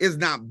hope is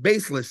not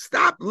baseless.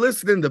 Stop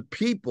listening to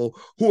people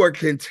who are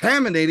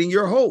contaminating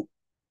your hope.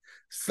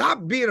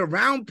 Stop being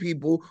around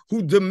people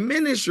who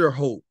diminish your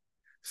hope.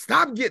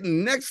 Stop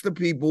getting next to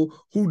people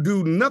who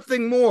do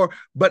nothing more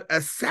but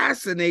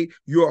assassinate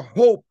your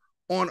hope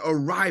on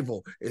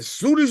arrival. As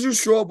soon as you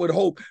show up with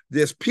hope,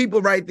 there's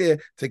people right there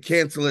to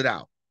cancel it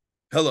out.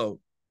 Hello.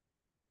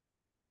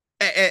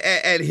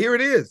 And here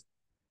it is.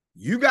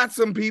 You got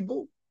some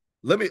people,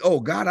 oh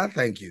God, I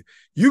thank you.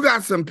 You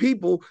got some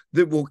people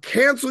that will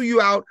cancel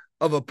you out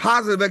of a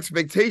positive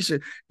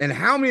expectation. And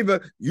how many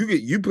of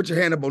you put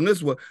your hand up on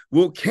this one,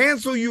 will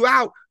cancel you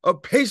out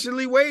of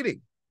patiently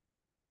waiting.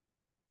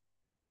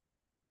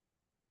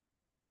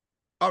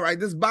 All right,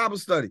 this Bible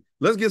study.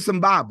 Let's get some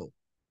Bible.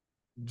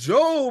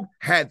 Job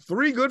had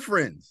 3 good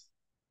friends.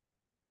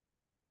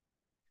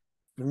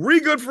 3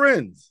 good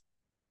friends.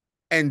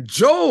 And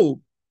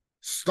Job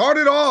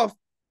started off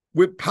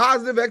with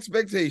positive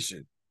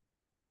expectation.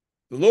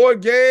 The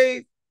Lord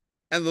gave,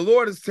 and the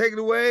Lord has taken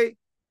away.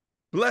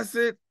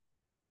 Blessed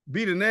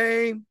be the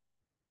name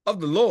of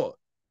the Lord.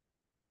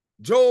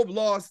 Job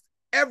lost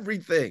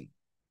everything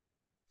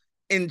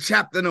in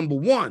chapter number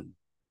 1.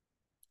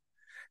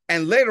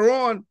 And later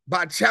on,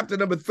 by chapter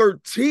number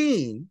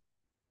 13,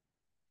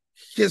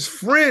 his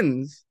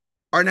friends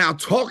are now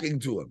talking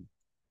to him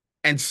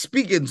and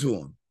speaking to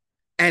him.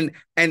 And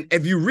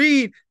if you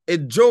read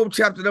in Job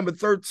chapter number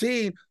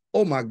 13,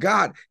 oh my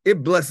God,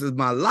 it blesses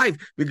my life,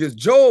 because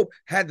Job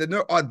had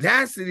the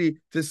audacity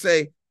to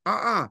say,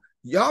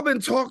 y'all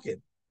been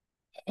talking.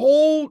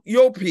 Hold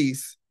your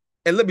peace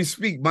and let me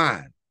speak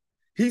mine.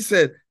 He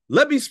said,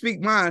 let me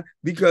speak mine,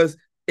 because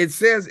it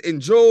says in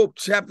Job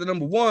chapter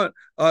number 1,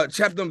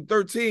 chapter number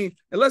 13,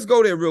 and let's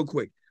go there real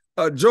quick.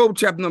 Job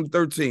chapter number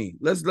 13.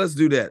 Let's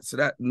do that. So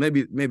that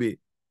maybe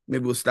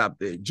we'll stop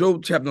there.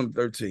 Job chapter number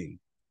 13.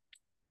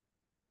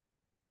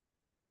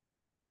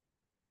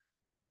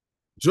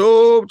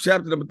 Job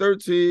chapter number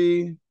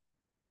 13.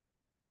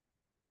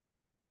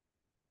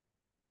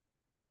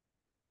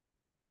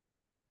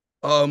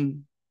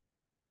 And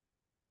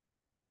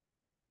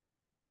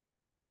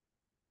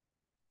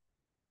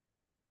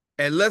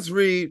let's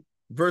read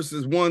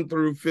verses 1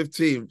 through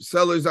 15.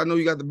 Sellers, I know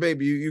you got the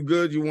baby. You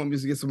good? You want me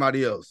to get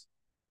somebody else?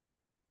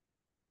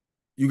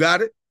 You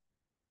got it?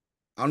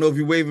 I don't know if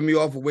you're waving me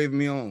off or waving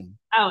me on.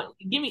 Oh,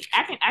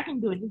 I can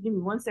do it. Just give me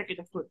 1 second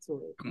to flip to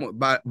it. Come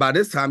on, by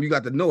this time, you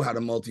got to know how to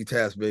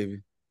multitask,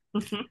 baby.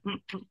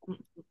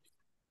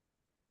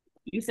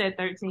 You said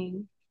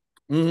 13.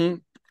 Mm-hmm.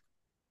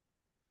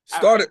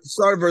 Start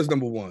at verse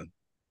number 1.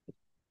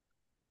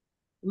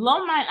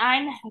 Lo,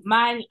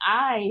 mine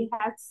eye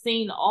hath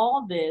seen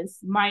all this,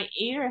 my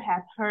ear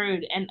hath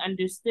heard and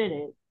understood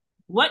it.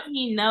 What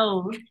ye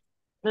know,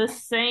 the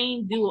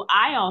same do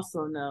I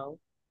also know.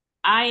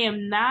 I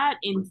am not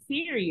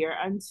inferior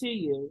unto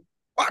you.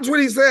 Watch what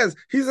he says.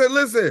 He said,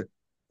 listen,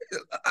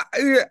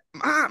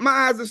 my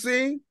eyes have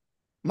seen,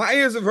 my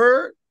ears have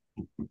heard.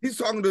 He's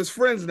talking to his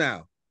friends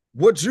now.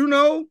 What you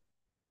know,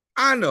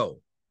 I know.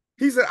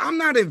 He said, I'm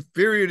not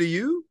inferior to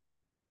you.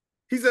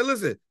 He said,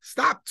 listen,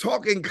 stop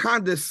talking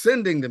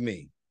condescending to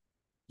me.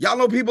 Y'all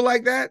know people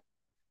like that?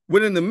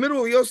 When in the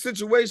middle of your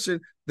situation,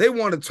 they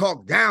want to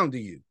talk down to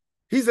you.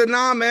 He said,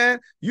 nah, man,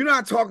 you're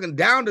not talking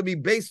down to me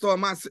based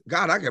on my,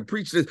 God, I can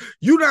preach this.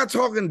 You're not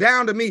talking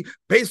down to me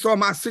based on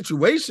my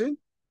situation.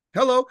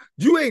 Hello,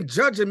 you ain't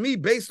judging me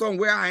based on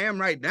where I am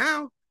right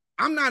now.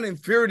 I'm not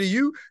inferior to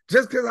you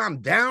just because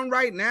I'm down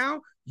right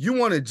now. You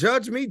want to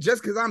judge me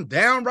just because I'm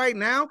down right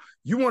now?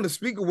 You want to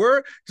speak a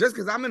word just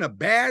because I'm in a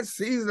bad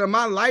season of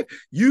my life?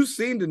 You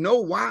seem to know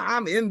why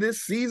I'm in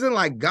this season,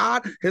 like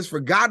God has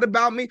forgotten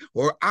about me,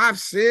 or I've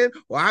sinned,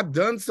 or I've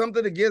done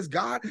something against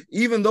God,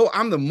 even though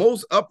I'm the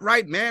most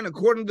upright man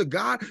according to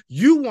God.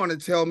 You want to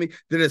tell me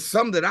that it's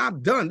something that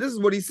I've done. This is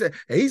what he said.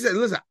 And he said,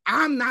 listen,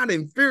 I'm not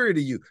inferior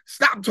to you.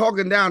 Stop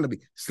talking down to me.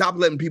 Stop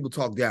letting people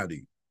talk down to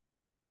you.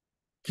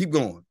 Keep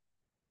going.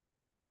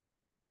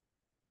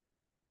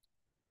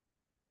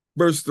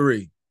 Verse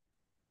 3.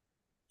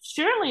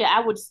 Surely I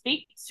would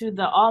speak to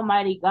the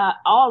Almighty God,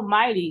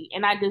 Almighty,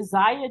 and I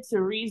desire to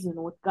reason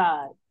with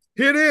God.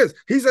 Here it is.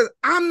 He says,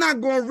 I'm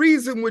not going to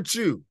reason with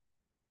you.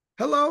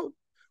 Hello?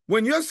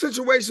 When your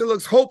situation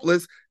looks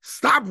hopeless,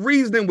 stop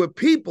reasoning with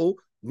people.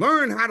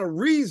 Learn how to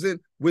reason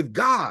with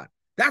God.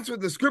 That's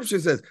what the scripture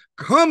says.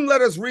 Come,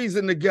 let us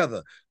reason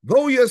together.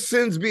 Though your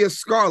sins be as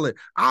scarlet,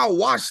 I'll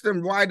wash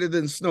them whiter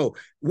than snow.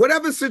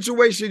 Whatever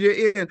situation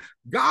you're in,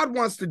 God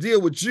wants to deal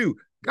with you.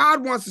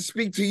 God wants to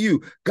speak to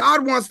you.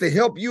 God wants to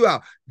help you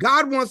out.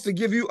 God wants to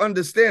give you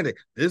understanding.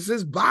 This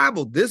is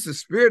Bible. This is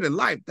spirit and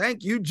life.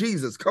 Thank you,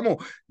 Jesus. Come on.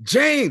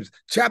 James,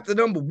 chapter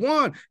number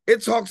 1,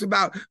 it talks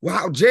about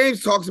how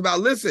James talks about,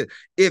 listen,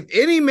 if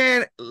any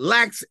man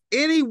lacks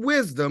any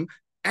wisdom,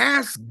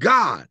 ask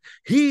God.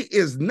 He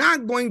is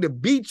not going to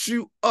beat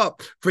you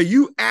up for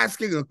you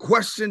asking a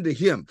question to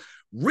him.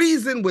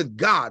 Reason with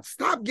God.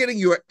 Stop getting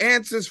your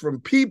answers from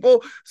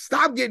people.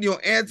 Stop getting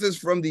your answers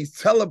from these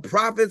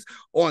teleprophets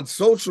on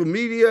social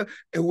media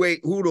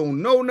who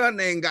don't know nothing.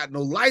 They ain't got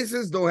no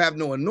license, don't have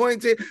no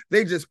anointing.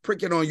 They just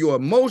pricking on your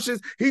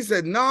emotions. He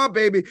said, nah,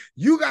 baby,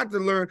 you got to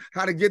learn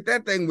how to get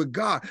that thing with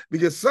God,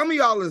 because some of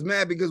y'all is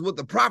mad because what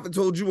the prophet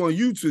told you on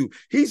YouTube,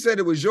 he said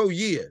it was your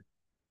year.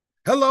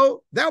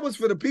 Hello? That was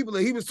for the people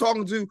that he was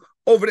talking to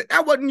over there.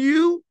 That wasn't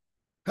you.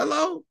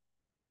 Hello?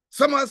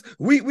 Some of us,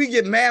 we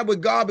get mad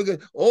with God because,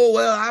 oh,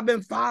 well, I've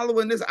been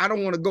following this. I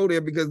don't want to go there,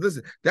 because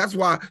listen, that's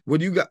why when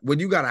you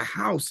got a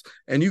house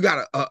and you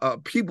got a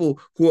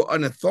people who are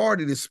an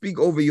authority to speak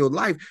over your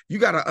life, you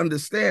got to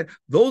understand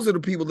those are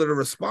the people that are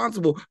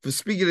responsible for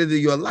speaking into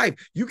your life.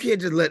 You can't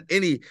just let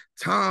any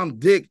Tom,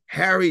 Dick,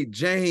 Harry,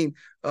 Jane,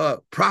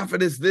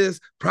 prophet is this,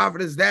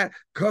 prophet is that,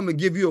 come and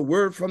give you a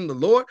word from the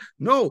Lord.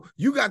 No,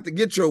 you got to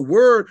get your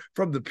word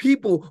from the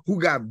people who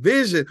got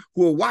vision,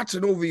 who are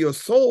watching over your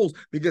souls,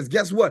 because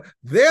guess what?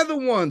 They're the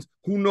ones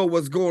who know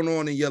what's going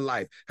on in your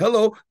life.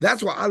 Hello,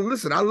 that's why I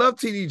love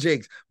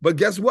Pdcj, but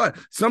guess what?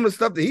 Some of the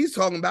stuff that he's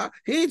talking about,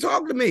 he ain't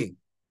talking to me.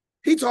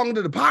 He's talking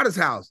to the Potter's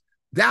House,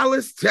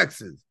 Dallas,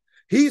 Texas.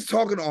 He's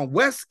talking on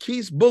West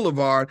Keys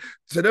Boulevard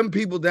to them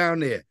people down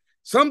there.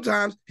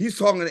 Sometimes he's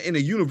talking in a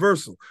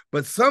universal,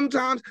 but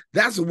sometimes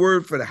that's a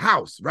word for the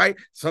house, right?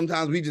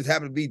 Sometimes we just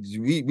happen to be,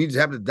 we just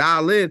happen to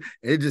dial in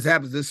and it just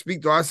happens to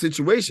speak to our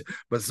situation.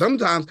 But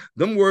sometimes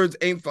them words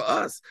ain't for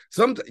us.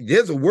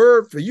 There's a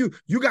word for you.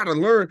 You got to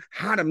learn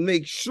how to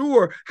make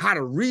sure how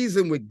to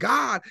reason with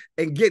God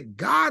and get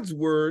God's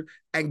word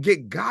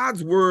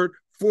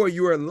for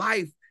your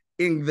life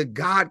in the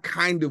God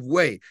kind of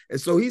way. And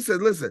so he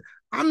said, listen,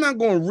 I'm not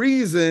going to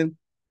reason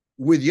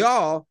with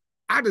y'all.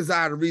 I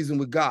desire to reason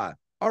with God.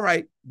 All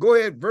right, go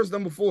ahead. Verse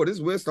number 4. This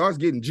is where it starts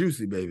getting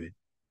juicy, baby.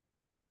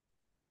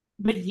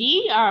 But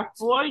ye are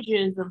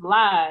forgers of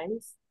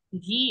lies.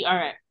 Ye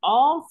are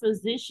all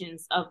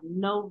physicians of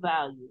no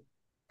value.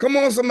 Come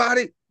on,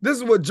 somebody. This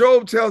is what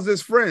Job tells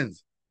his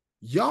friends.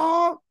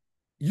 Y'all,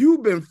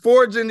 you've been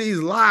forging these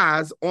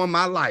lies on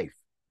my life.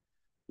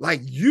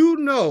 Like, you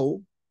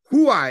know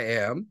who I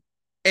am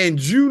and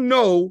you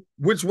know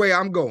which way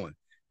I'm going.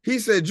 He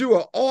said, you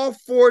are all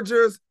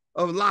forgers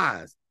of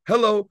lies.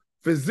 Hello,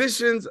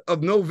 physicians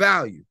of no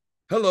value.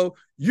 Hello,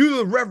 you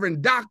the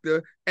reverend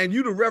doctor, and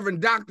you the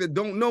reverend doctor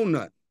don't know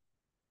nothing.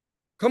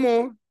 Come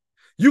on.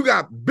 You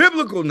got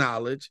biblical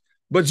knowledge,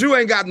 but you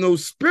ain't got no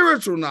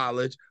spiritual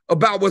knowledge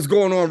about what's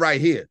going on right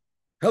here.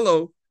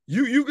 Hello,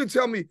 you can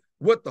tell me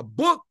what the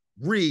book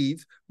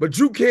reads, but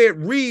you can't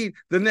read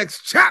the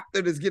next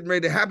chapter that's getting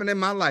ready to happen in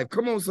my life.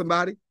 Come on,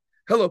 somebody.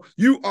 Hello,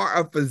 you are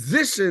a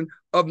physician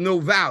of no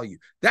value.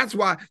 That's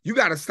why you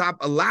got to stop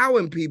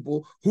allowing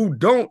people who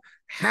don't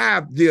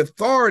have the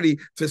authority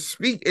to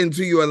speak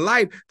into your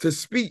life,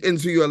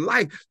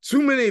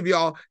 Too many of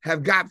y'all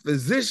have got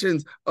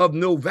physicians of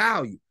no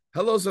value.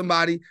 Hello,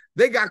 somebody.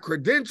 They got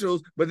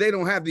credentials, but they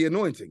don't have the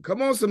anointing.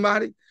 Come on,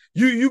 somebody.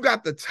 You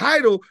got the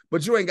title,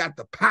 but you ain't got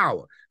the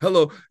power.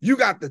 Hello, you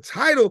got the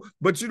title,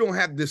 but you don't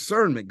have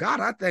discernment. God,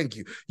 I thank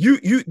you.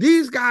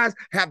 These guys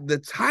have the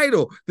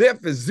title. They're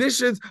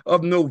physicians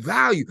of no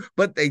value,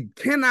 but they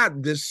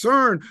cannot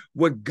discern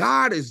what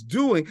God is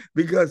doing,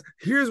 because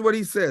here's what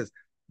he says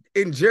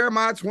in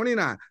Jeremiah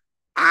 29.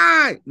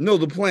 I know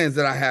the plans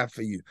that I have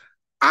for you.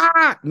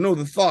 I know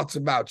the thoughts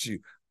about you.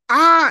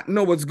 I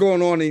know what's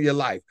going on in your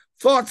life.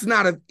 Thoughts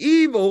not of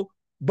evil,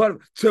 but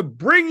to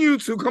bring you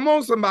to, come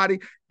on, somebody,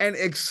 an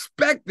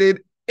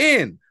expected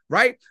end,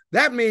 right?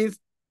 That means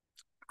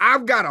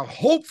I've got a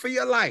hope for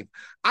your life.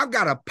 I've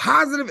got a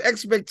positive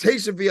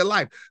expectation for your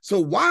life. So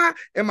why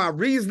am I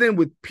reasoning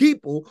with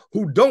people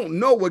who don't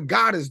know what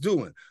God is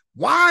doing?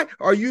 Why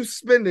are you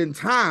spending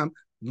time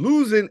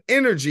losing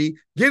energy,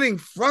 getting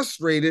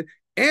frustrated,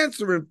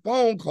 answering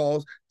phone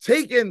calls,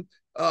 taking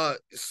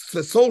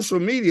to social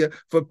media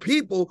for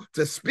people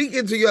to speak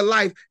into your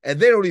life, and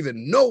they don't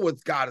even know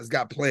what God has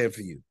got planned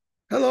for you?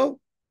 Hello?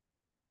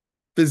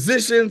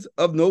 Physicians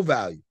of no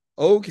value.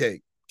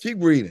 Okay, keep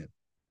reading.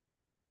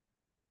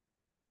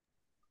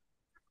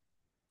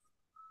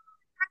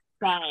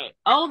 Right.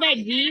 Oh, that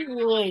ye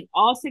would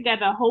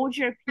altogether hold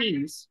your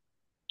peace,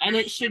 and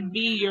it should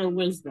be your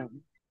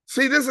wisdom.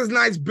 See, this is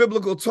nice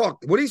biblical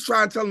talk. What he's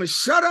trying to tell me,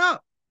 shut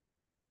up.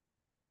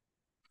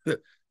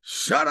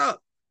 Shut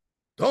up.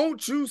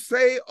 Don't you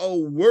say a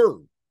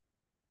word.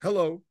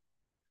 Hello?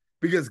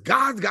 Because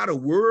God's got a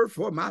word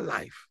for my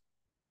life.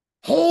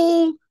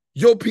 Hold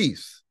your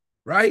peace,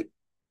 right?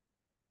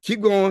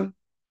 Keep going.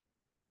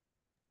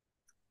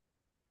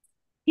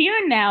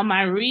 Hear now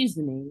my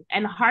reasoning,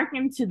 and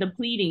hearken to the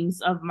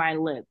pleadings of my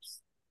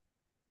lips.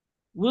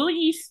 Will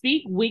ye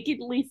speak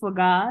wickedly for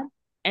God,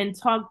 and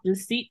talk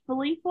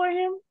deceitfully for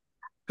him?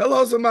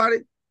 Hello, somebody.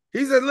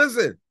 He said,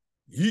 listen,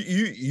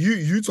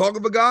 you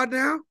talking for God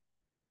now?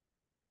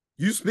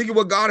 You speaking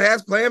what God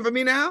has planned for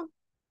me now?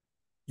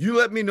 You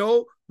let me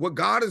know what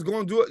God is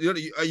going to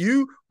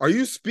do. Are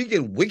you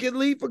speaking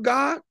wickedly for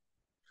God?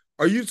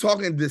 Are you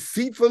talking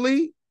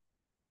deceitfully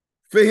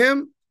for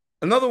him?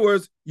 In other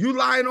words, you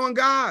lying on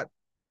God.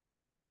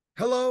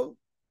 Hello?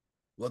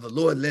 Well, the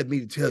Lord led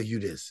me to tell you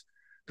this.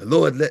 The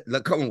Lord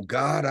come on,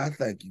 God, I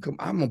thank you. Come,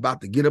 I'm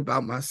about to get up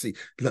out my seat.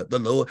 Look, the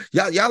Lord,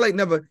 y'all ain't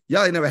never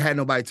had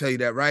nobody tell you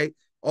that, right?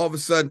 All of a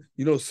sudden,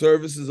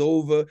 service is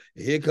over,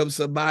 and here comes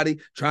somebody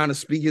trying to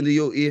speak into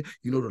your ear.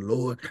 The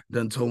Lord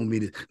done told me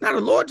this. Now,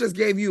 the Lord just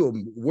gave you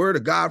a word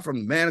of God from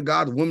the man of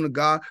God, the woman of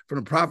God, from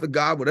the prophet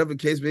God, whatever the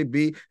case may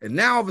be. And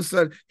now, all of a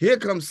sudden, here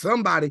comes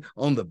somebody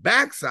on the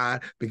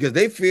backside because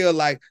they feel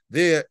like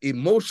they're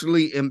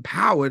emotionally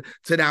empowered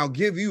to now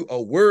give you a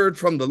word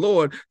from the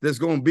Lord that's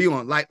going to be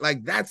on. Like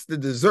that's the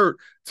dessert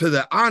to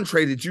the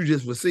entree that you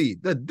just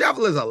received. The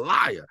devil is a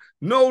liar.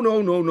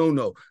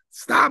 No.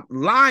 Stop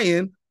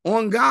lying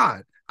on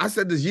God. I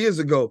said this years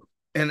ago,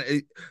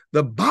 and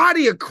the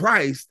body of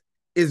Christ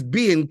is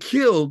being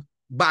killed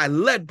by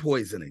lead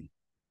poisoning.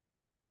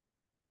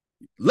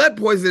 Lead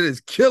poisoning is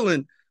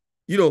killing,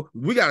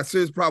 we got a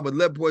serious problem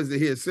with lead poisoning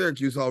here in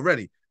Syracuse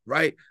already,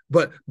 right?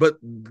 But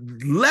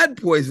lead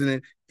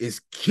poisoning is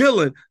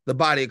killing the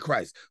body of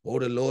Christ. Oh,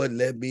 the Lord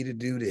led me to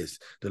do this.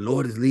 The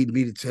Lord is leading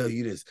me to tell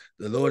you this.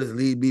 The Lord is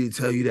leading me to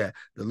tell you that.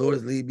 The Lord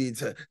is leading me to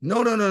tell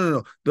No.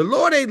 The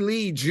Lord ain't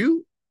lead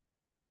you.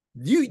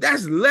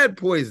 That's lead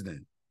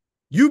poisoning.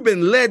 You've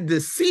been led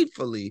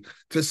deceitfully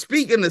to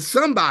speak into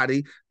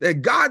somebody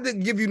that God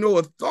didn't give you no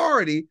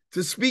authority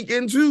to speak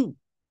into.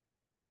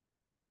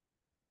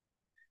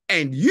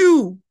 And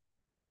you,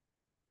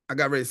 I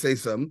got ready to say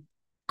something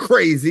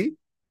crazy,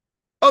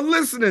 are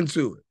listening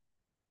to it.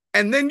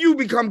 And then you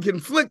become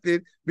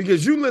conflicted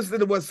because you listen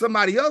to what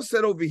somebody else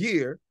said over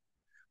here,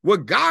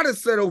 what God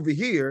has said over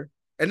here,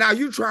 and now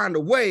you're trying to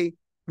weigh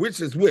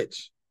which is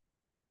which.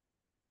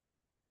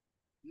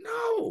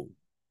 No,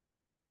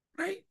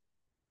 right?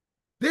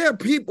 There are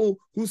people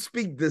who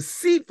speak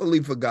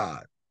deceitfully for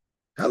God.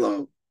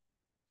 Hello.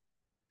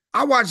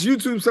 I watch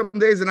YouTube some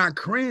days and I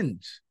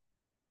cringe.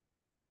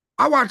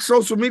 I watch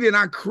social media and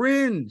I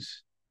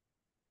cringe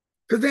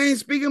because they ain't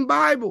speaking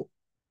Bible.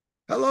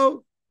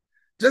 Hello.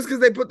 Just because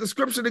they put the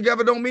scripture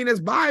together don't mean it's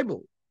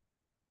Bible.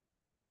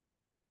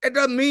 It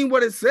doesn't mean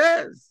what it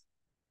says.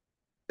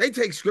 They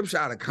take scripture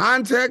out of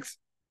context,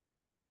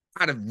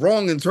 out of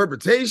wrong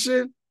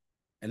interpretation,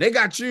 and they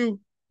got you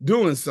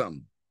doing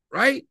something,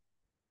 right?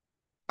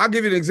 I'll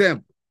give you an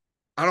example.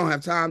 I don't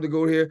have time to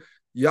go here.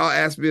 Y'all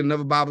ask me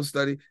another Bible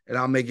study and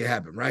I'll make it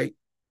happen, right?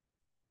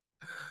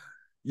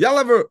 Y'all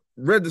ever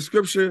read the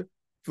scripture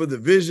for the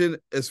vision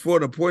is for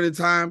an appointed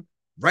time?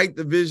 Write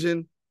the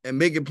vision and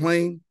make it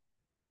plain,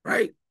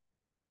 right?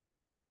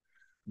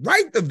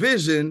 Write the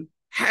vision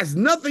has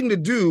nothing to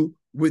do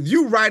with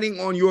you writing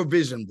on your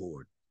vision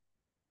board.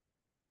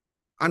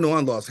 I know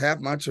I lost half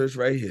my church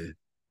right here.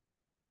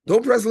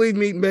 Don't press lead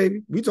meeting,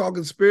 baby. We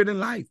talking spirit and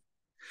life.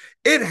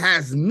 It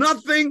has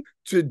nothing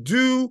to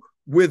do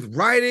with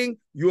writing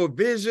your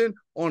vision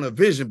on a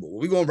vision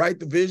board. We're going to write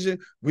the vision.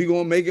 We're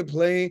going to make it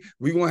plain.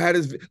 We're going to have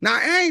this. Now,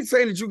 I ain't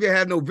saying that you can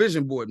have no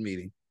vision board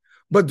meeting,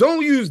 but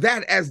don't use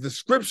that as the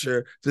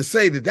scripture to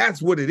say that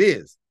that's what it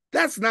is.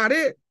 That's not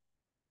it.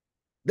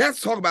 That's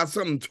talk about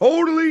something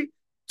totally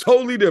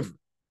different.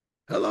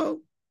 Hello?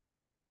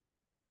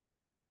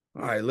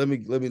 All right, let me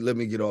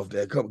get off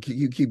that. Come,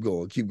 you keep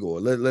going.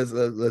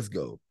 Let's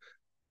go.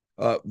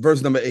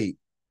 Verse number 8.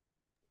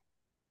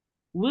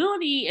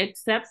 Will ye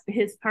accept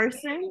his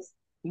persons?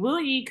 Will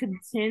ye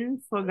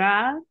contend for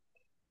God?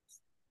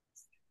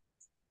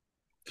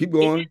 Keep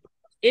going.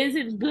 Is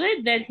it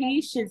good that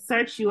he should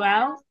search you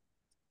out?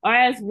 Or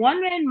as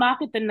one man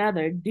mocketh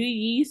another, do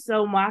ye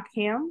so mock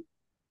him?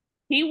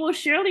 He will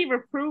surely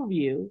reprove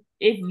you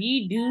if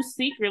ye do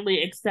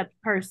secretly accept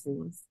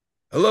persons.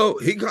 Hello,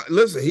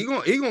 listen. He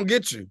gonna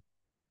get you.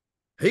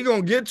 He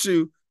gonna get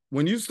you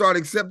when you start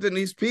accepting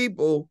these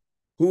people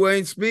who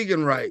ain't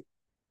speaking right.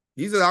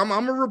 He said, "I'm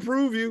gonna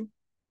reprove you."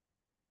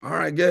 All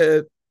right, go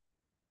ahead.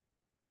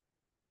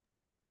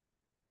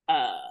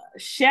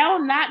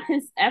 Shall not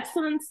his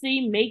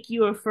excellency make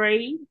you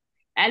afraid,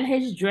 and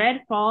his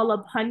dread fall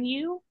upon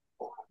you?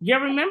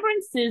 Your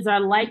remembrances are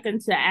like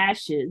unto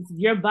ashes,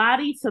 your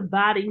body to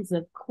bodies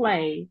of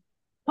clay.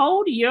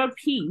 Hold your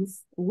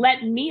peace,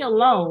 let me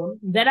alone,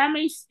 that I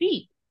may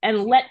speak,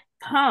 and let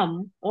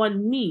come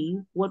on me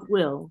what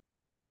will.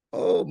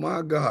 Oh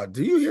my God.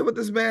 Do you hear what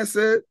this man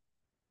said?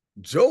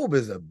 Job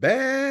is a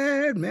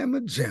bad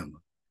mamma jamma.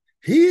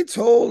 He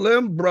told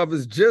them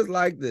brothers just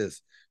like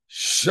this: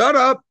 shut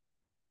up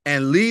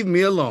and leave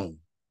me alone.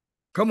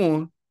 Come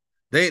on.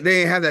 They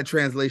ain't have that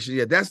translation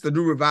yet. That's the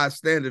New Revised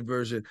Standard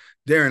Version,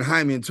 Darren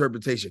Hyman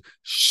interpretation.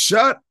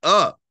 Shut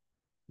up.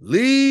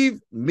 Leave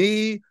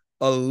me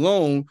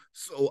alone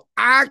so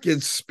I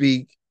can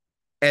speak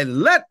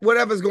and let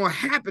whatever's going to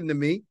happen to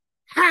me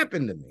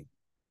happen to me.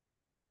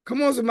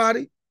 Come on,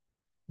 somebody.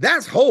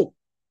 That's hope.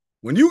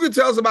 When you can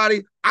tell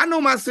somebody, I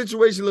know my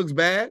situation looks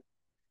bad,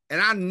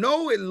 and I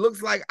know it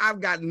looks like I've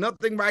got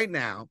nothing right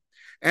now,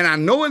 and I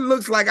know it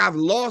looks like I've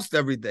lost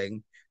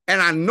everything,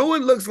 and I know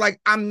it looks like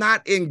I'm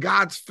not in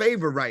God's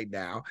favor right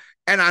now,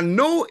 and I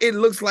know it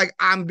looks like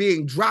I'm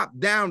being dropped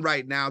down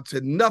right now to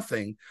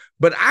nothing,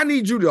 but I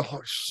need you to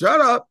shut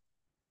up,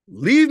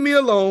 leave me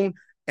alone,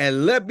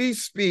 and let me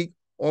speak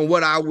on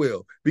what I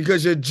will,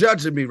 because you're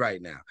judging me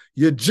right now.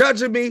 You're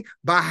judging me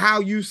by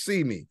how you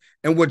see me.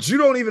 And what you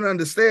don't even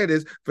understand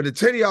is, for the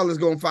 10 of y'all that's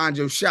going to find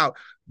your shout,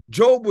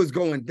 Job was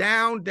going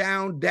down,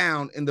 down,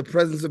 down in the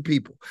presence of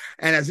people.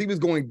 And as he was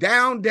going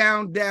down,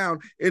 down, down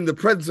in the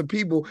presence of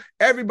people,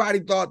 everybody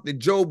thought that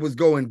Job was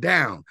going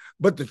down.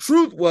 But the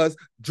truth was,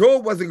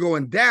 Job wasn't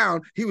going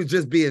down. He was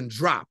just being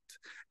dropped.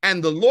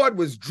 And the Lord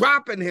was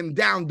dropping him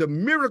down to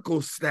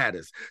miracle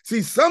status.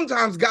 See,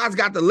 sometimes God's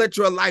got to let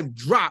your life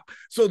drop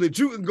so that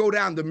you can go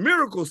down to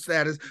miracle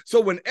status.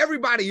 So when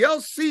everybody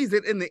else sees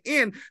it in the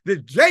end,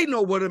 that they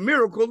know what a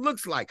miracle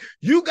looks like.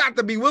 You got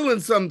to be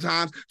willing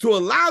sometimes to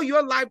allow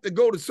your life to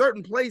go to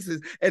certain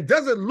places. It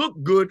doesn't look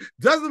good,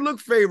 doesn't look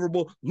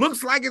favorable,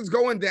 looks like it's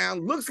going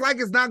down, looks like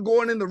it's not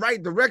going in the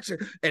right direction.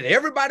 And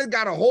everybody's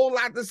got a whole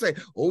lot to say.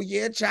 Oh,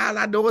 yeah, child,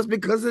 I know it's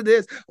because of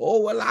this. Oh,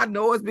 well, I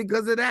know it's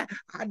because of that.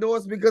 I know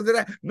it's because of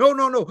that. No.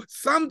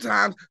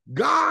 Sometimes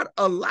God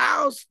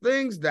allows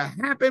things to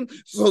happen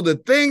so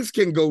that things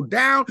can go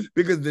down,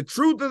 because the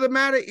truth of the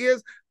matter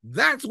is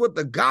That's what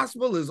the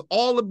gospel is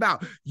all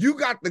about. You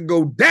got to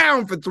go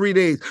down for 3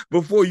 days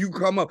before you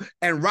come up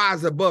and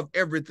rise above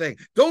everything.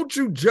 Don't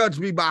you judge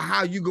me by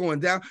how you going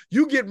down.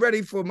 You get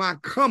ready for my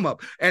come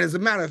up. And as a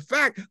matter of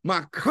fact,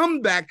 my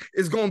comeback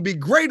is going to be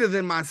greater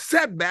than my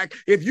setback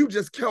if you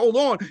just hold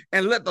on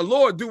and let the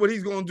Lord do what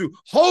he's going to do.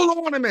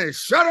 Hold on a minute.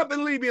 Shut up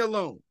and leave me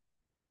alone.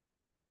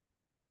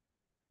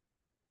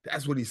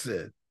 That's what he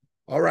said.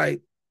 All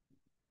right.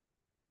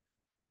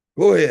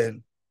 Go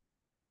ahead.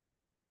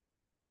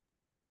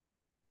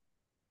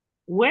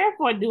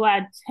 Wherefore do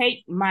I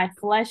take my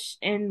flesh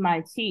in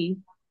my teeth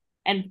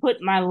and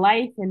put my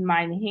life in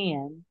mine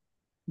hand?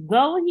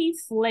 Though he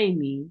slay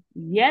me,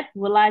 yet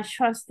will I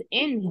trust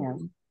in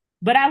him,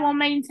 but I will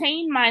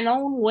maintain mine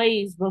own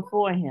ways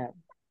before him.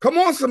 Come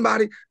on,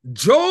 somebody.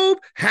 Job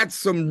had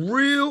some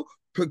real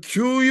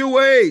peculiar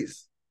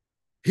ways.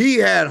 He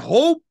had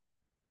hope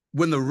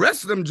when the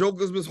rest of them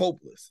jokers was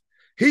hopeless.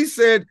 He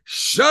said,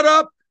 shut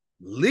up,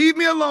 leave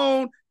me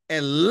alone,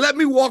 and let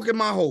me walk in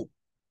my hope.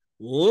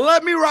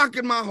 Let me rock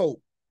in my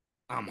hope.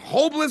 I'm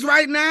hopeless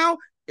right now.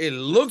 It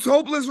looks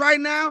hopeless right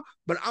now,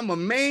 but I'm going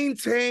to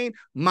maintain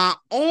my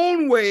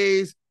own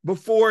ways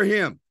before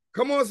him.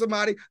 Come on,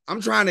 somebody.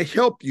 I'm trying to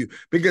help you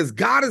because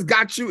God has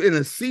got you in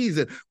a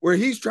season where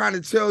he's trying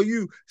to tell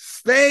you,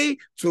 stay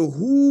to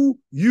who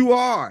you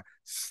are.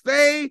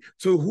 Stay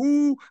to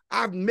who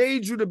I've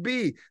made you to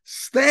be.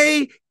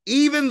 Stay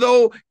even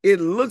though it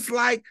looks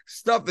like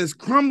stuff is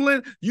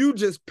crumbling. You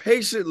just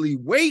patiently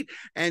wait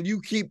and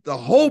you keep the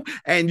hope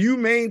and you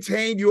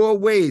maintain your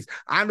ways.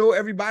 I know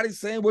everybody's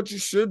saying what you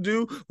should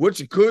do, what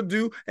you could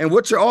do, and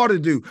what you ought to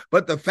do.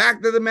 But the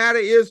fact of the matter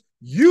is,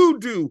 you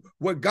do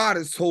what God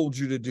has told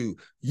you to do.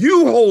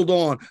 You hold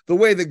on the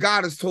way that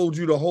God has told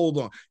you to hold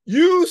on.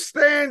 You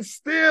stand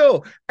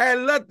still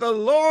and let the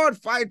Lord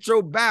fight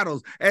your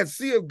battles and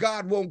see if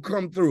God won't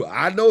come through.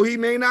 I know he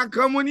may not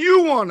come when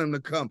you want him to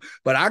come,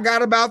 but I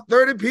got about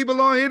 30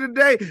 people on here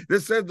today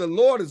that said the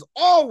Lord is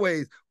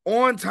always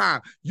on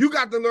time. You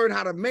got to learn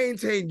how to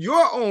maintain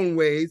your own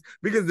ways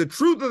because the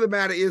truth of the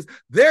matter is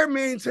they're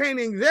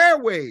maintaining their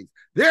ways.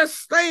 They're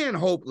staying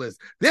hopeless.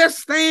 They're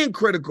staying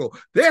critical.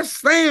 They're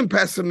staying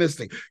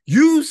pessimistic.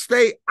 You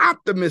stay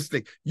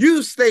optimistic.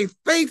 You stay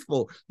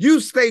faithful. You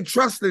stay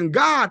trusting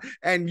God,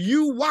 and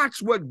you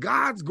watch what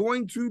God's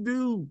going to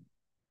do.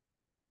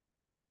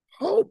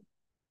 Hope.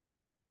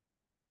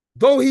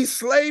 Though he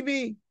slay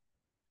me,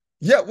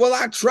 yet will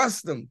I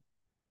trust him.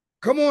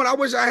 Come on, I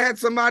wish I had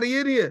somebody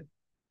in here.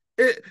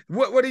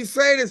 What he's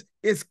saying is,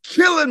 it's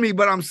killing me,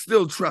 but I'm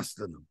still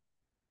trusting him.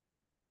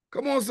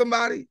 Come on,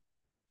 somebody.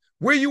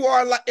 Where you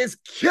are, it's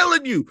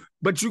killing you,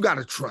 but you got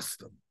to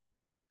trust them.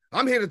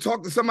 I'm here to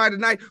talk to somebody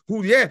tonight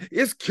who,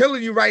 it's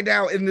killing you right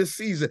now in this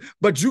season,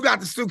 but you got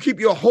to still keep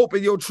your hope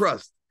and your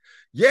trust.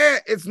 Yeah,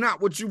 it's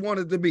not what you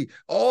wanted to be.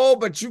 Oh,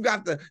 but you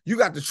got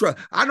to trust.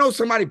 I know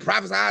somebody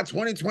prophesied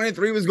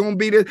 2023 was going to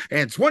be this,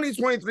 and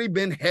 2023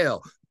 been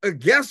hell.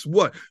 Guess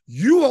what?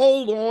 You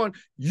hold on,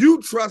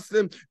 you trust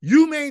them,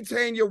 you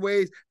maintain your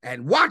ways,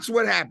 and watch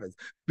what happens.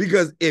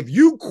 Because if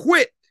you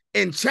quit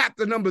in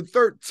chapter number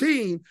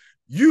 13,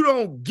 you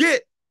don't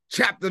get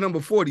chapter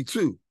number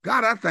 42.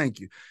 God, I thank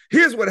you.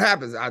 Here's what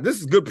happens. This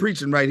is good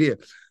preaching right here.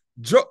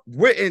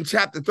 We're in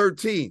chapter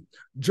 13.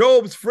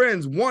 Job's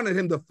friends wanted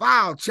him to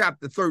file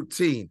chapter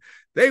 13.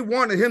 They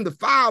wanted him to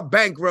file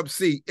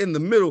bankruptcy in the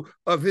middle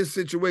of his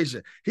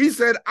situation. He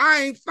said,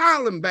 I ain't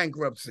filing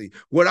bankruptcy.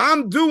 What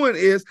I'm doing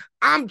is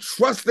I'm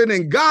trusting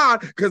in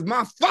God because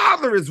my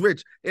father is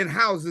rich in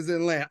houses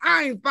and land.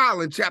 I ain't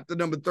filing chapter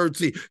number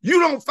 13. You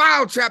don't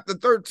file chapter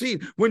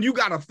 13 when you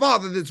got a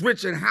father that's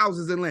rich in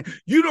houses and land.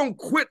 You don't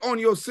quit on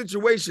your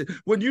situation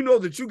when you know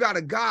that you got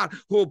a God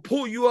who will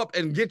pull you up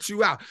and get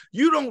you out.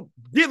 You don't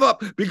give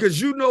up because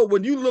you know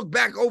when you look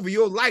back over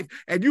your life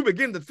and you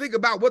begin to think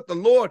about what the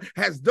Lord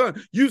has done,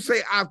 you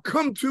say, I've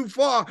come too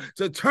far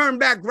to turn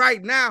back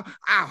right now.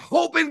 I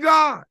hope in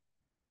God.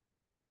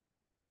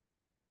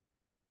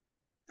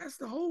 That's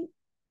the hope.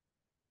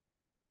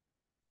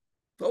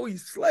 Though he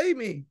slay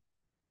me,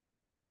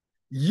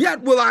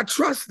 yet will I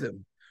trust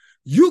him.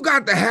 You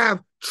got to have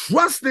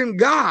trust in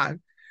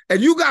God,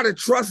 and you got to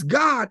trust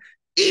God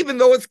even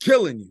though it's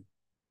killing you.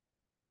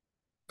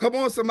 Come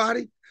on,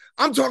 somebody.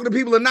 I'm talking to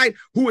people tonight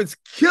who it's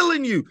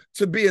killing you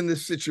to be in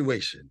this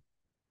situation.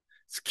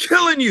 It's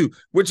killing you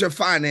with your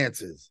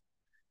finances.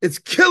 It's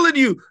killing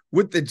you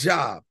with the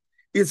job.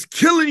 It's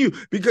killing you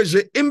because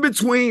you're in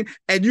between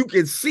and you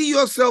can see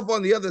yourself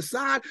on the other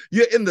side.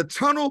 You're in the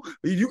tunnel.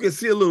 You can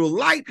see a little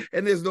light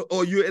and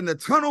or you're in the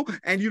tunnel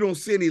and you don't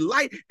see any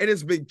light, and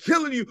it's been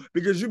killing you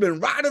because you've been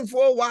riding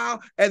for a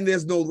while and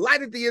there's no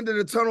light at the end of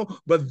the tunnel.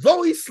 But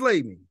though he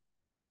slay me,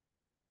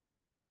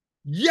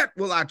 yet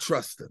will I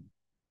trust him.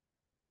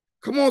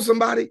 Come on,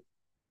 somebody.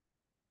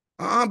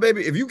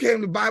 Baby, if you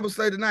came to Bible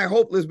study tonight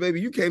hopeless, baby,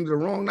 you came to the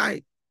wrong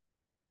night.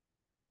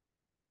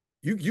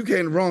 You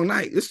came the wrong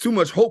night. It's too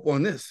much hope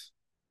on this.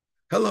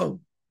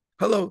 Hello.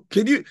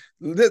 Can you?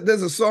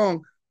 There's a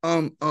song.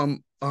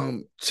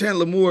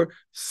 Chandler Moore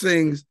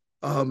sings.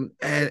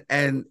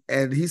 And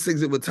he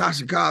sings it with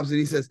Tasha Cobbs, and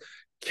he says,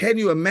 Can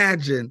you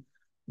imagine,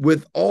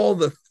 with all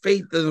the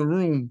faith in the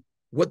room,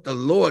 what the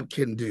Lord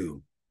can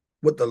do?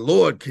 What the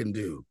Lord can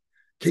do.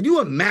 Can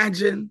you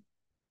imagine?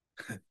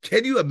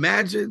 Can you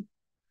imagine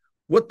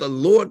what the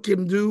Lord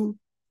can do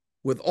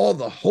with all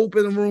the hope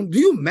in the room? Do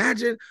you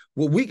imagine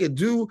what we could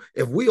do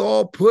if we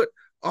all put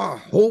our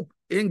hope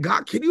in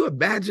God? Can you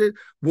imagine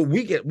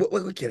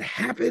what can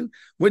happen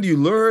when you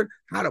learn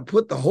how to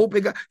put the hope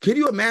in God? Can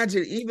you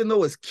imagine, even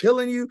though it's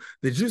killing you,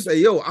 that you say,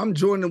 yo, I'm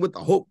joining with the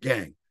hope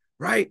gang,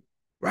 right?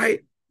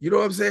 Right? You know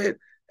what I'm saying?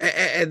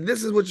 And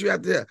this is what you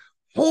have to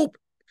hope.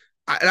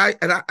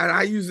 And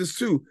I use this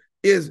too,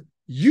 is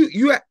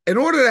you in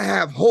order to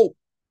have hope,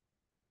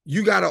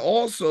 you got to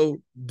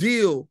also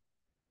deal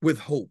with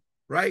hope,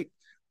 right?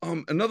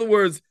 In other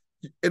words,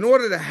 in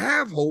order to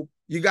have hope,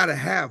 you got to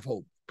have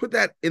hope. Put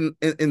that in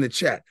the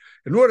chat.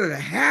 In order to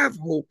have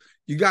hope,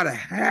 you got to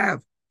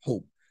have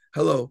hope.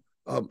 Hello.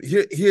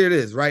 Here it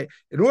is, right?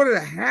 In order to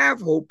have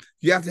hope,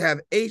 you have to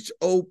have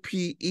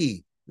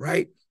HOPE,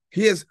 right?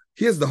 Here's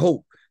the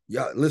hope.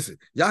 Y'all listen,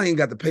 y'all ain't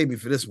got to pay me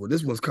for this one.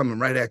 This one's coming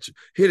right at you.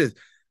 Here it is.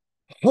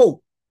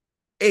 Hope.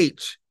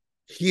 H,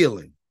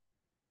 healing.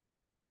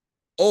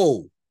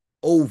 O,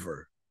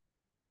 over.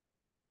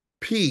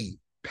 P,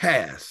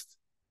 past.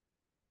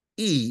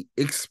 E,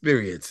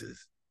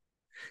 experiences.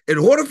 In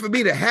order for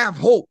me to have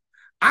hope,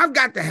 I've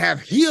got to have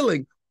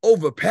healing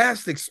over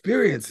past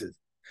experiences.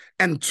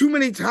 And too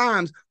many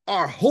times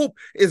our hope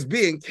is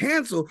being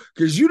canceled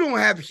because you don't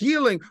have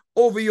healing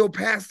over your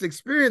past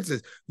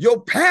experiences.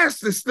 Your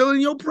past is still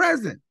in your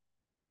present.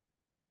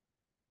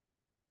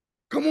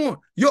 Come on.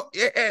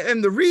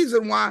 And the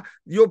reason why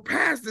your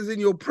past is in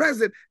your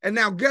present, and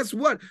now guess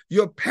what?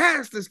 Your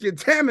past is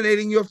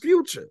contaminating your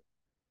future.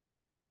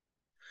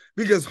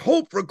 Because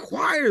hope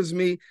requires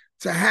me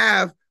to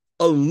have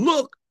a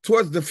look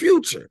towards the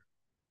future.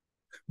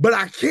 But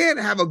I can't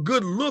have a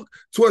good look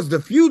towards the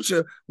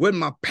future when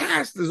my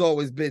past has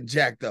always been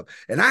jacked up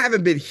and I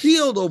haven't been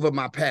healed over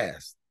my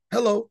past.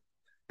 Hello.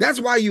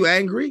 That's why you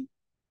angry.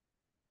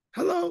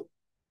 Hello.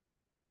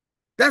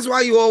 That's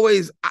why you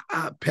always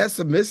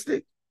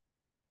pessimistic.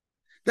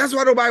 That's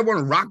why nobody want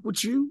to rock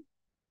with you.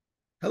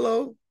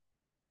 Hello.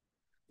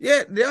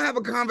 Yeah, they'll have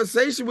a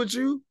conversation with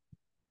you,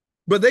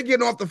 but they're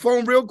getting off the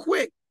phone real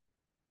quick.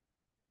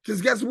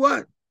 Because guess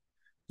what?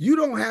 You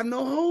don't have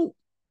no hope.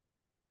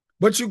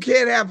 But you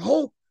can't have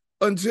hope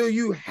until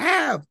you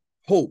have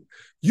hope.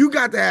 You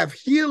got to have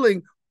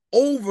healing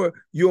over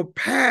your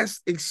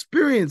past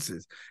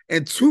experiences.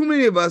 And too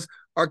many of us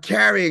are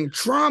carrying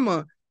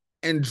trauma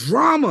and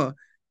drama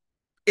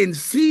in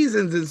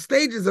seasons and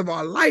stages of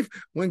our life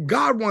when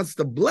God wants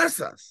to bless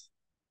us.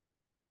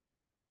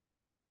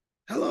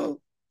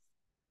 Hello?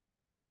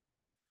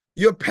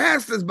 Your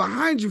past is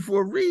behind you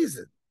for a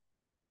reason.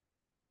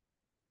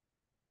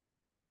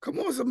 Come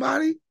on,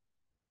 somebody.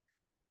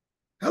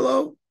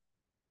 Hello?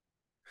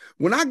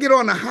 When I get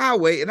on the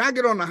highway and I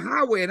get on the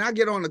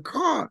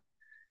car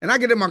and I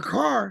get in my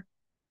car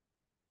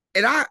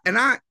and I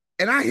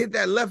hit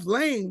that left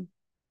lane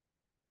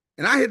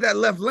and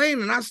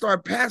I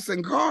start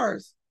passing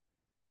cars,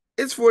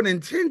 it's for an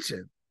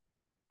intention.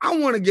 I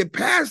want to get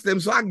past them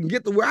so I can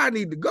get to where I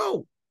need to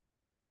go.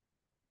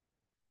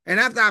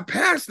 And after I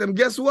pass them,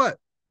 guess what?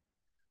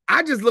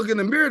 I just look in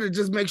the mirror to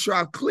just make sure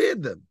I've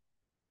cleared them.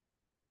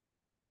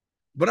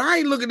 But I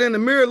ain't looking in the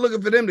mirror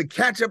looking for them to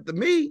catch up to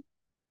me.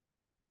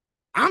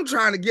 I'm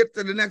trying to get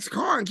to the next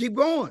car and keep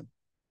going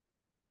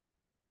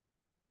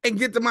and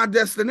get to my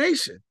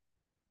destination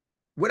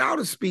without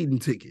a speeding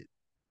ticket.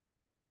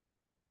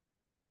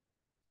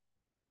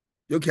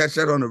 You'll catch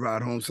that on the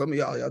ride home. Some of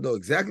y'all know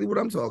exactly what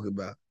I'm talking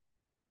about.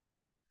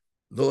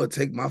 Lord,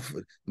 take my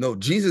foot. No,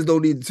 Jesus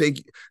don't need to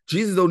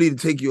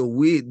take your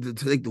wheel to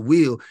take the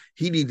wheel.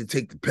 He need to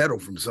take the pedal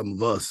from some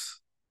of us.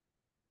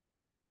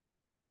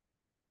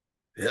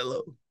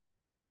 Hello.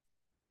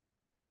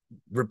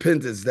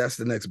 Repentance, that's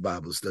the next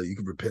Bible study. You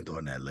can repent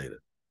on that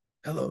later.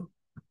 Hello.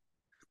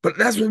 But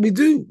that's what we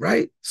do,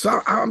 right? So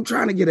I'm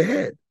trying to get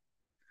ahead.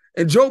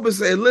 And Job is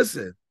saying,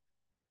 listen,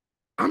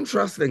 I'm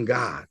trusting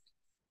God.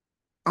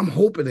 I'm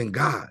hoping in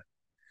God,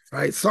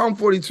 right? Psalm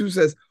 42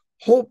 says,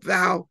 hope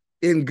thou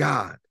in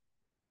God,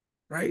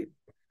 right?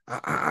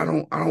 I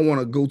don't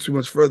want to go too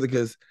much further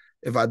because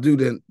if I do,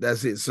 then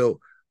that's it. So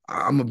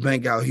I'm gonna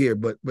bank out here.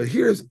 But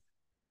here's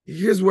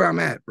where I'm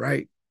at,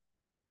 right?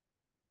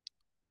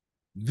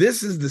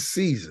 This is the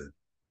season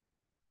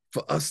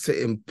for us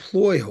to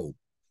employ hope,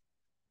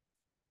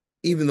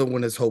 even though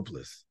when it's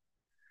hopeless.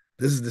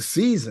 This is the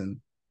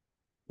season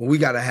when we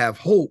got to have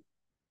hope,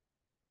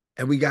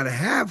 and we got to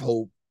have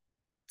hope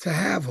to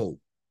have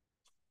hope.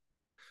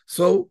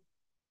 So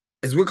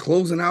as we're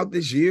closing out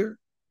this year,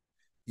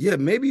 yeah,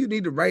 maybe you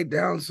need to write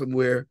down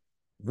somewhere,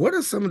 what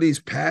are some of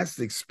these past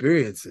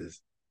experiences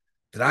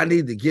that I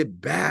need to get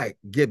by,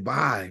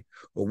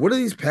 or what are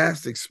these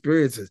past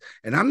experiences?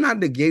 And I'm not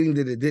negating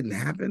that it didn't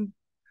happen.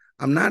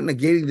 I'm not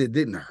negating that it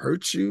didn't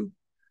hurt you.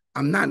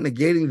 I'm not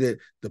negating that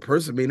the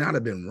person may not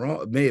have been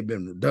wrong, may have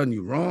been done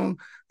you wrong.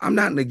 I'm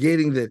not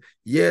negating that,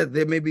 yeah,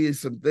 there may be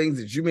some things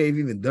that you may have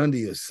even done to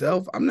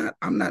yourself. I'm not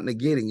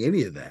negating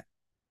any of that.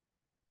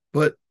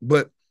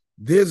 But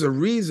there's a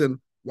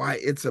reason why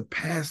it's a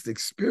past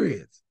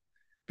experience,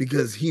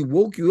 because he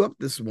woke you up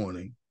this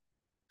morning,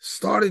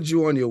 started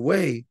you on your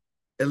way,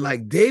 and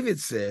like David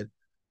said,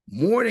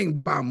 morning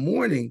by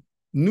morning,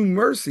 new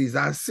mercies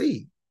I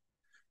see.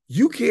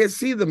 You can't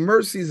see the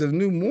mercies of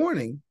new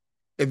morning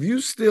if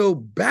you still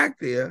back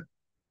there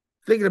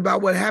thinking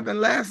about what happened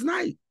last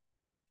night,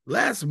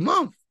 last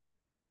month,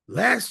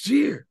 last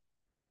year.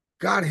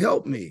 God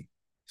help me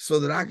so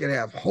that I can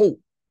have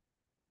hope.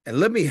 And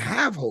let me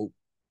have hope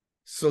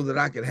so that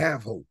I can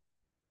have hope.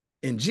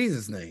 In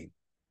Jesus' name,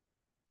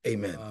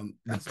 amen.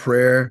 The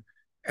prayer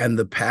and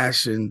the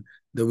passion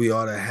that we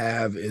ought to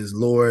have is,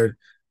 Lord,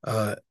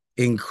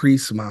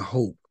 increase my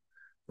hope,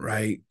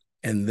 right?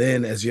 And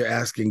then as you're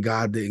asking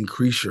God to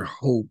increase your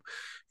hope,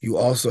 you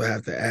also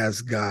have to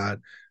ask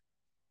God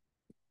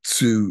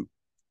to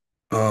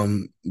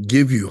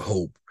give you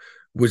hope,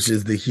 which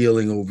is the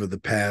healing over the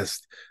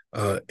past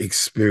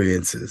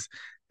experiences.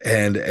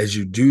 And as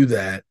you do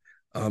that,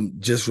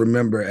 just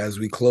remember as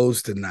we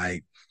close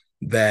tonight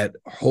that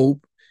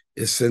hope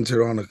is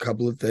centered on a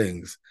couple of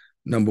things.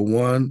 Number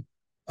one,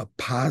 a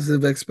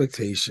positive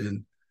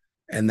expectation,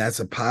 and that's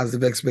a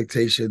positive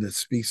expectation that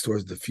speaks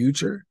towards the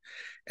future.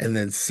 And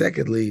then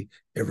secondly,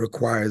 it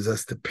requires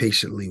us to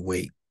patiently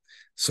wait.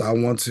 So I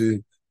want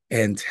to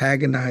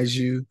antagonize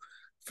you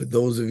for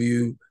those of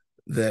you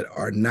that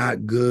are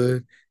not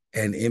good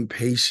and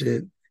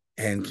impatient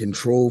and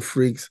control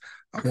freaks.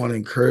 I want to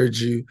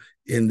encourage you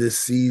in this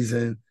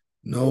season.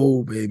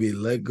 No, baby,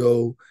 let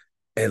go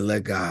and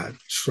let God.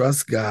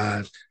 Trust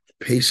God,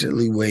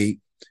 patiently wait.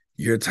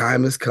 Your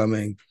time is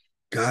coming.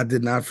 God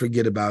did not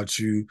forget about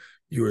you.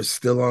 You are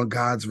still on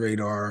God's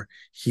radar.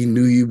 He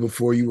knew you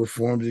before you were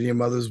formed in your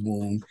mother's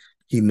womb.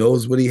 He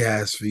knows what he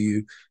has for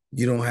you.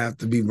 You don't have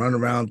to be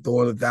running around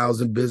throwing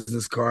 1,000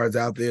 business cards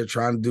out there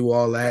trying to do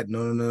all that.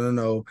 No, no, no, no,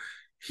 no.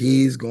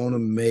 He's going to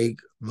make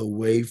the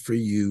way for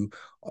you.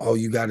 All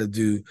you got to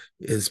do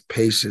is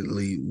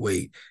patiently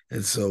wait.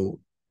 And so,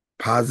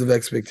 positive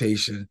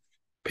expectation,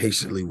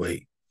 patiently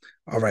wait.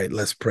 All right,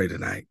 let's pray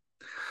tonight.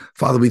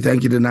 Father, we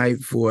thank you tonight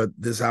for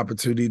this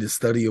opportunity to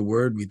study your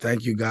word. We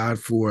thank you, God,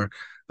 for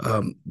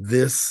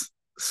this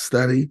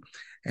study.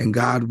 And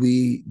God,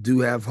 we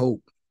do have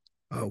hope.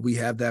 We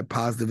have that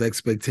positive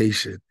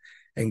expectation.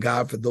 And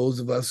God, for those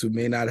of us who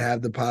may not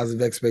have the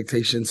positive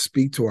expectation,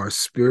 speak to our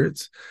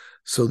spirits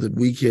so that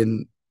we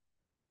can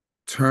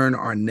turn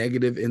our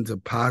negative into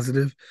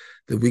positive,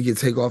 that we can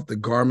take off the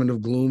garment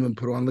of gloom and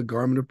put on the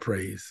garment of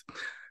praise.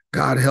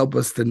 God, help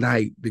us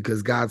tonight,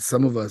 because God,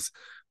 some of us,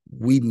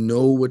 we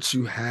know what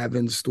you have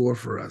in store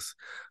for us,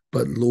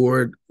 but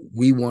Lord,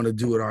 we want to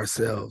do it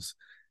ourselves.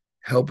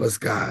 Help us,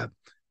 God,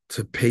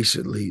 to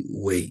patiently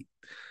wait.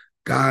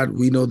 God,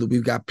 we know that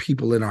we've got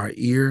people in our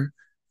ear.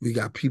 We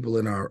got people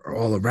in our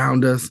all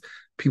around us,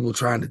 people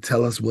trying to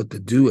tell us what to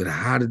do and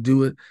how to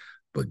do it.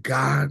 But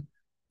God,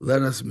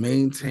 let us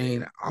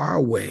maintain our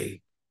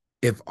way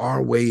if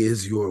our way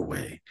is your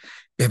way.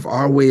 If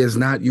our way is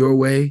not your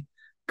way,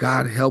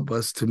 God, help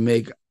us to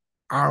make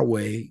our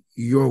way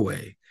your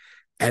way.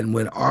 And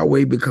when our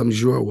way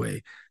becomes your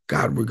way,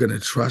 God, we're going to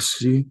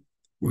trust you.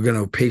 We're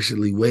going to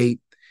patiently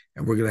wait,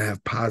 and we're going to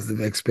have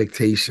positive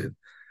expectation.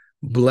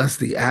 Bless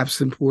the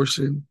absent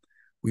portion.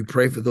 We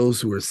pray for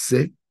those who are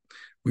sick.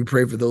 We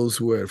pray for those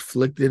who are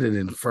afflicted and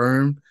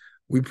infirm.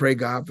 We pray,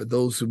 God, for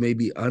those who may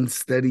be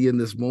unsteady in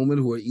this moment,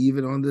 who are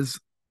even on this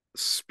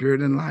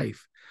spirit in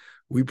life.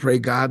 We pray,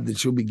 God,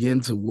 that you'll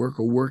begin to work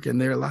a work in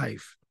their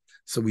life.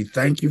 So we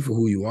thank you for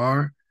who you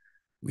are.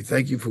 We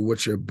thank you for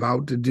what you're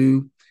about to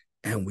do.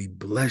 And we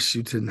bless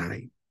you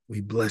tonight.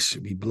 We bless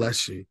you. We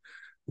bless you.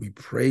 We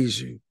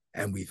praise you.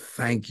 And we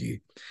thank you.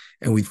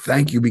 And we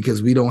thank you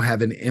because we don't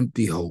have an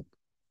empty hope.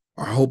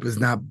 Our hope is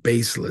not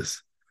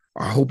baseless.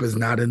 Our hope is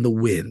not in the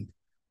wind.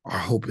 Our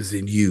hope is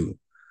in you.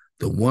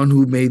 The one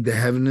who made the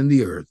heaven and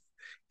the earth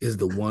is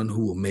the one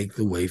who will make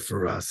the way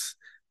for us.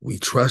 We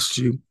trust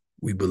you.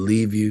 We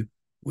believe you.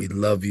 We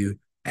love you.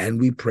 And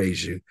we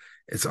praise you.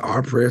 It's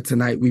our prayer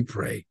tonight, we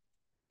pray.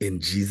 In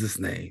Jesus'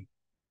 name.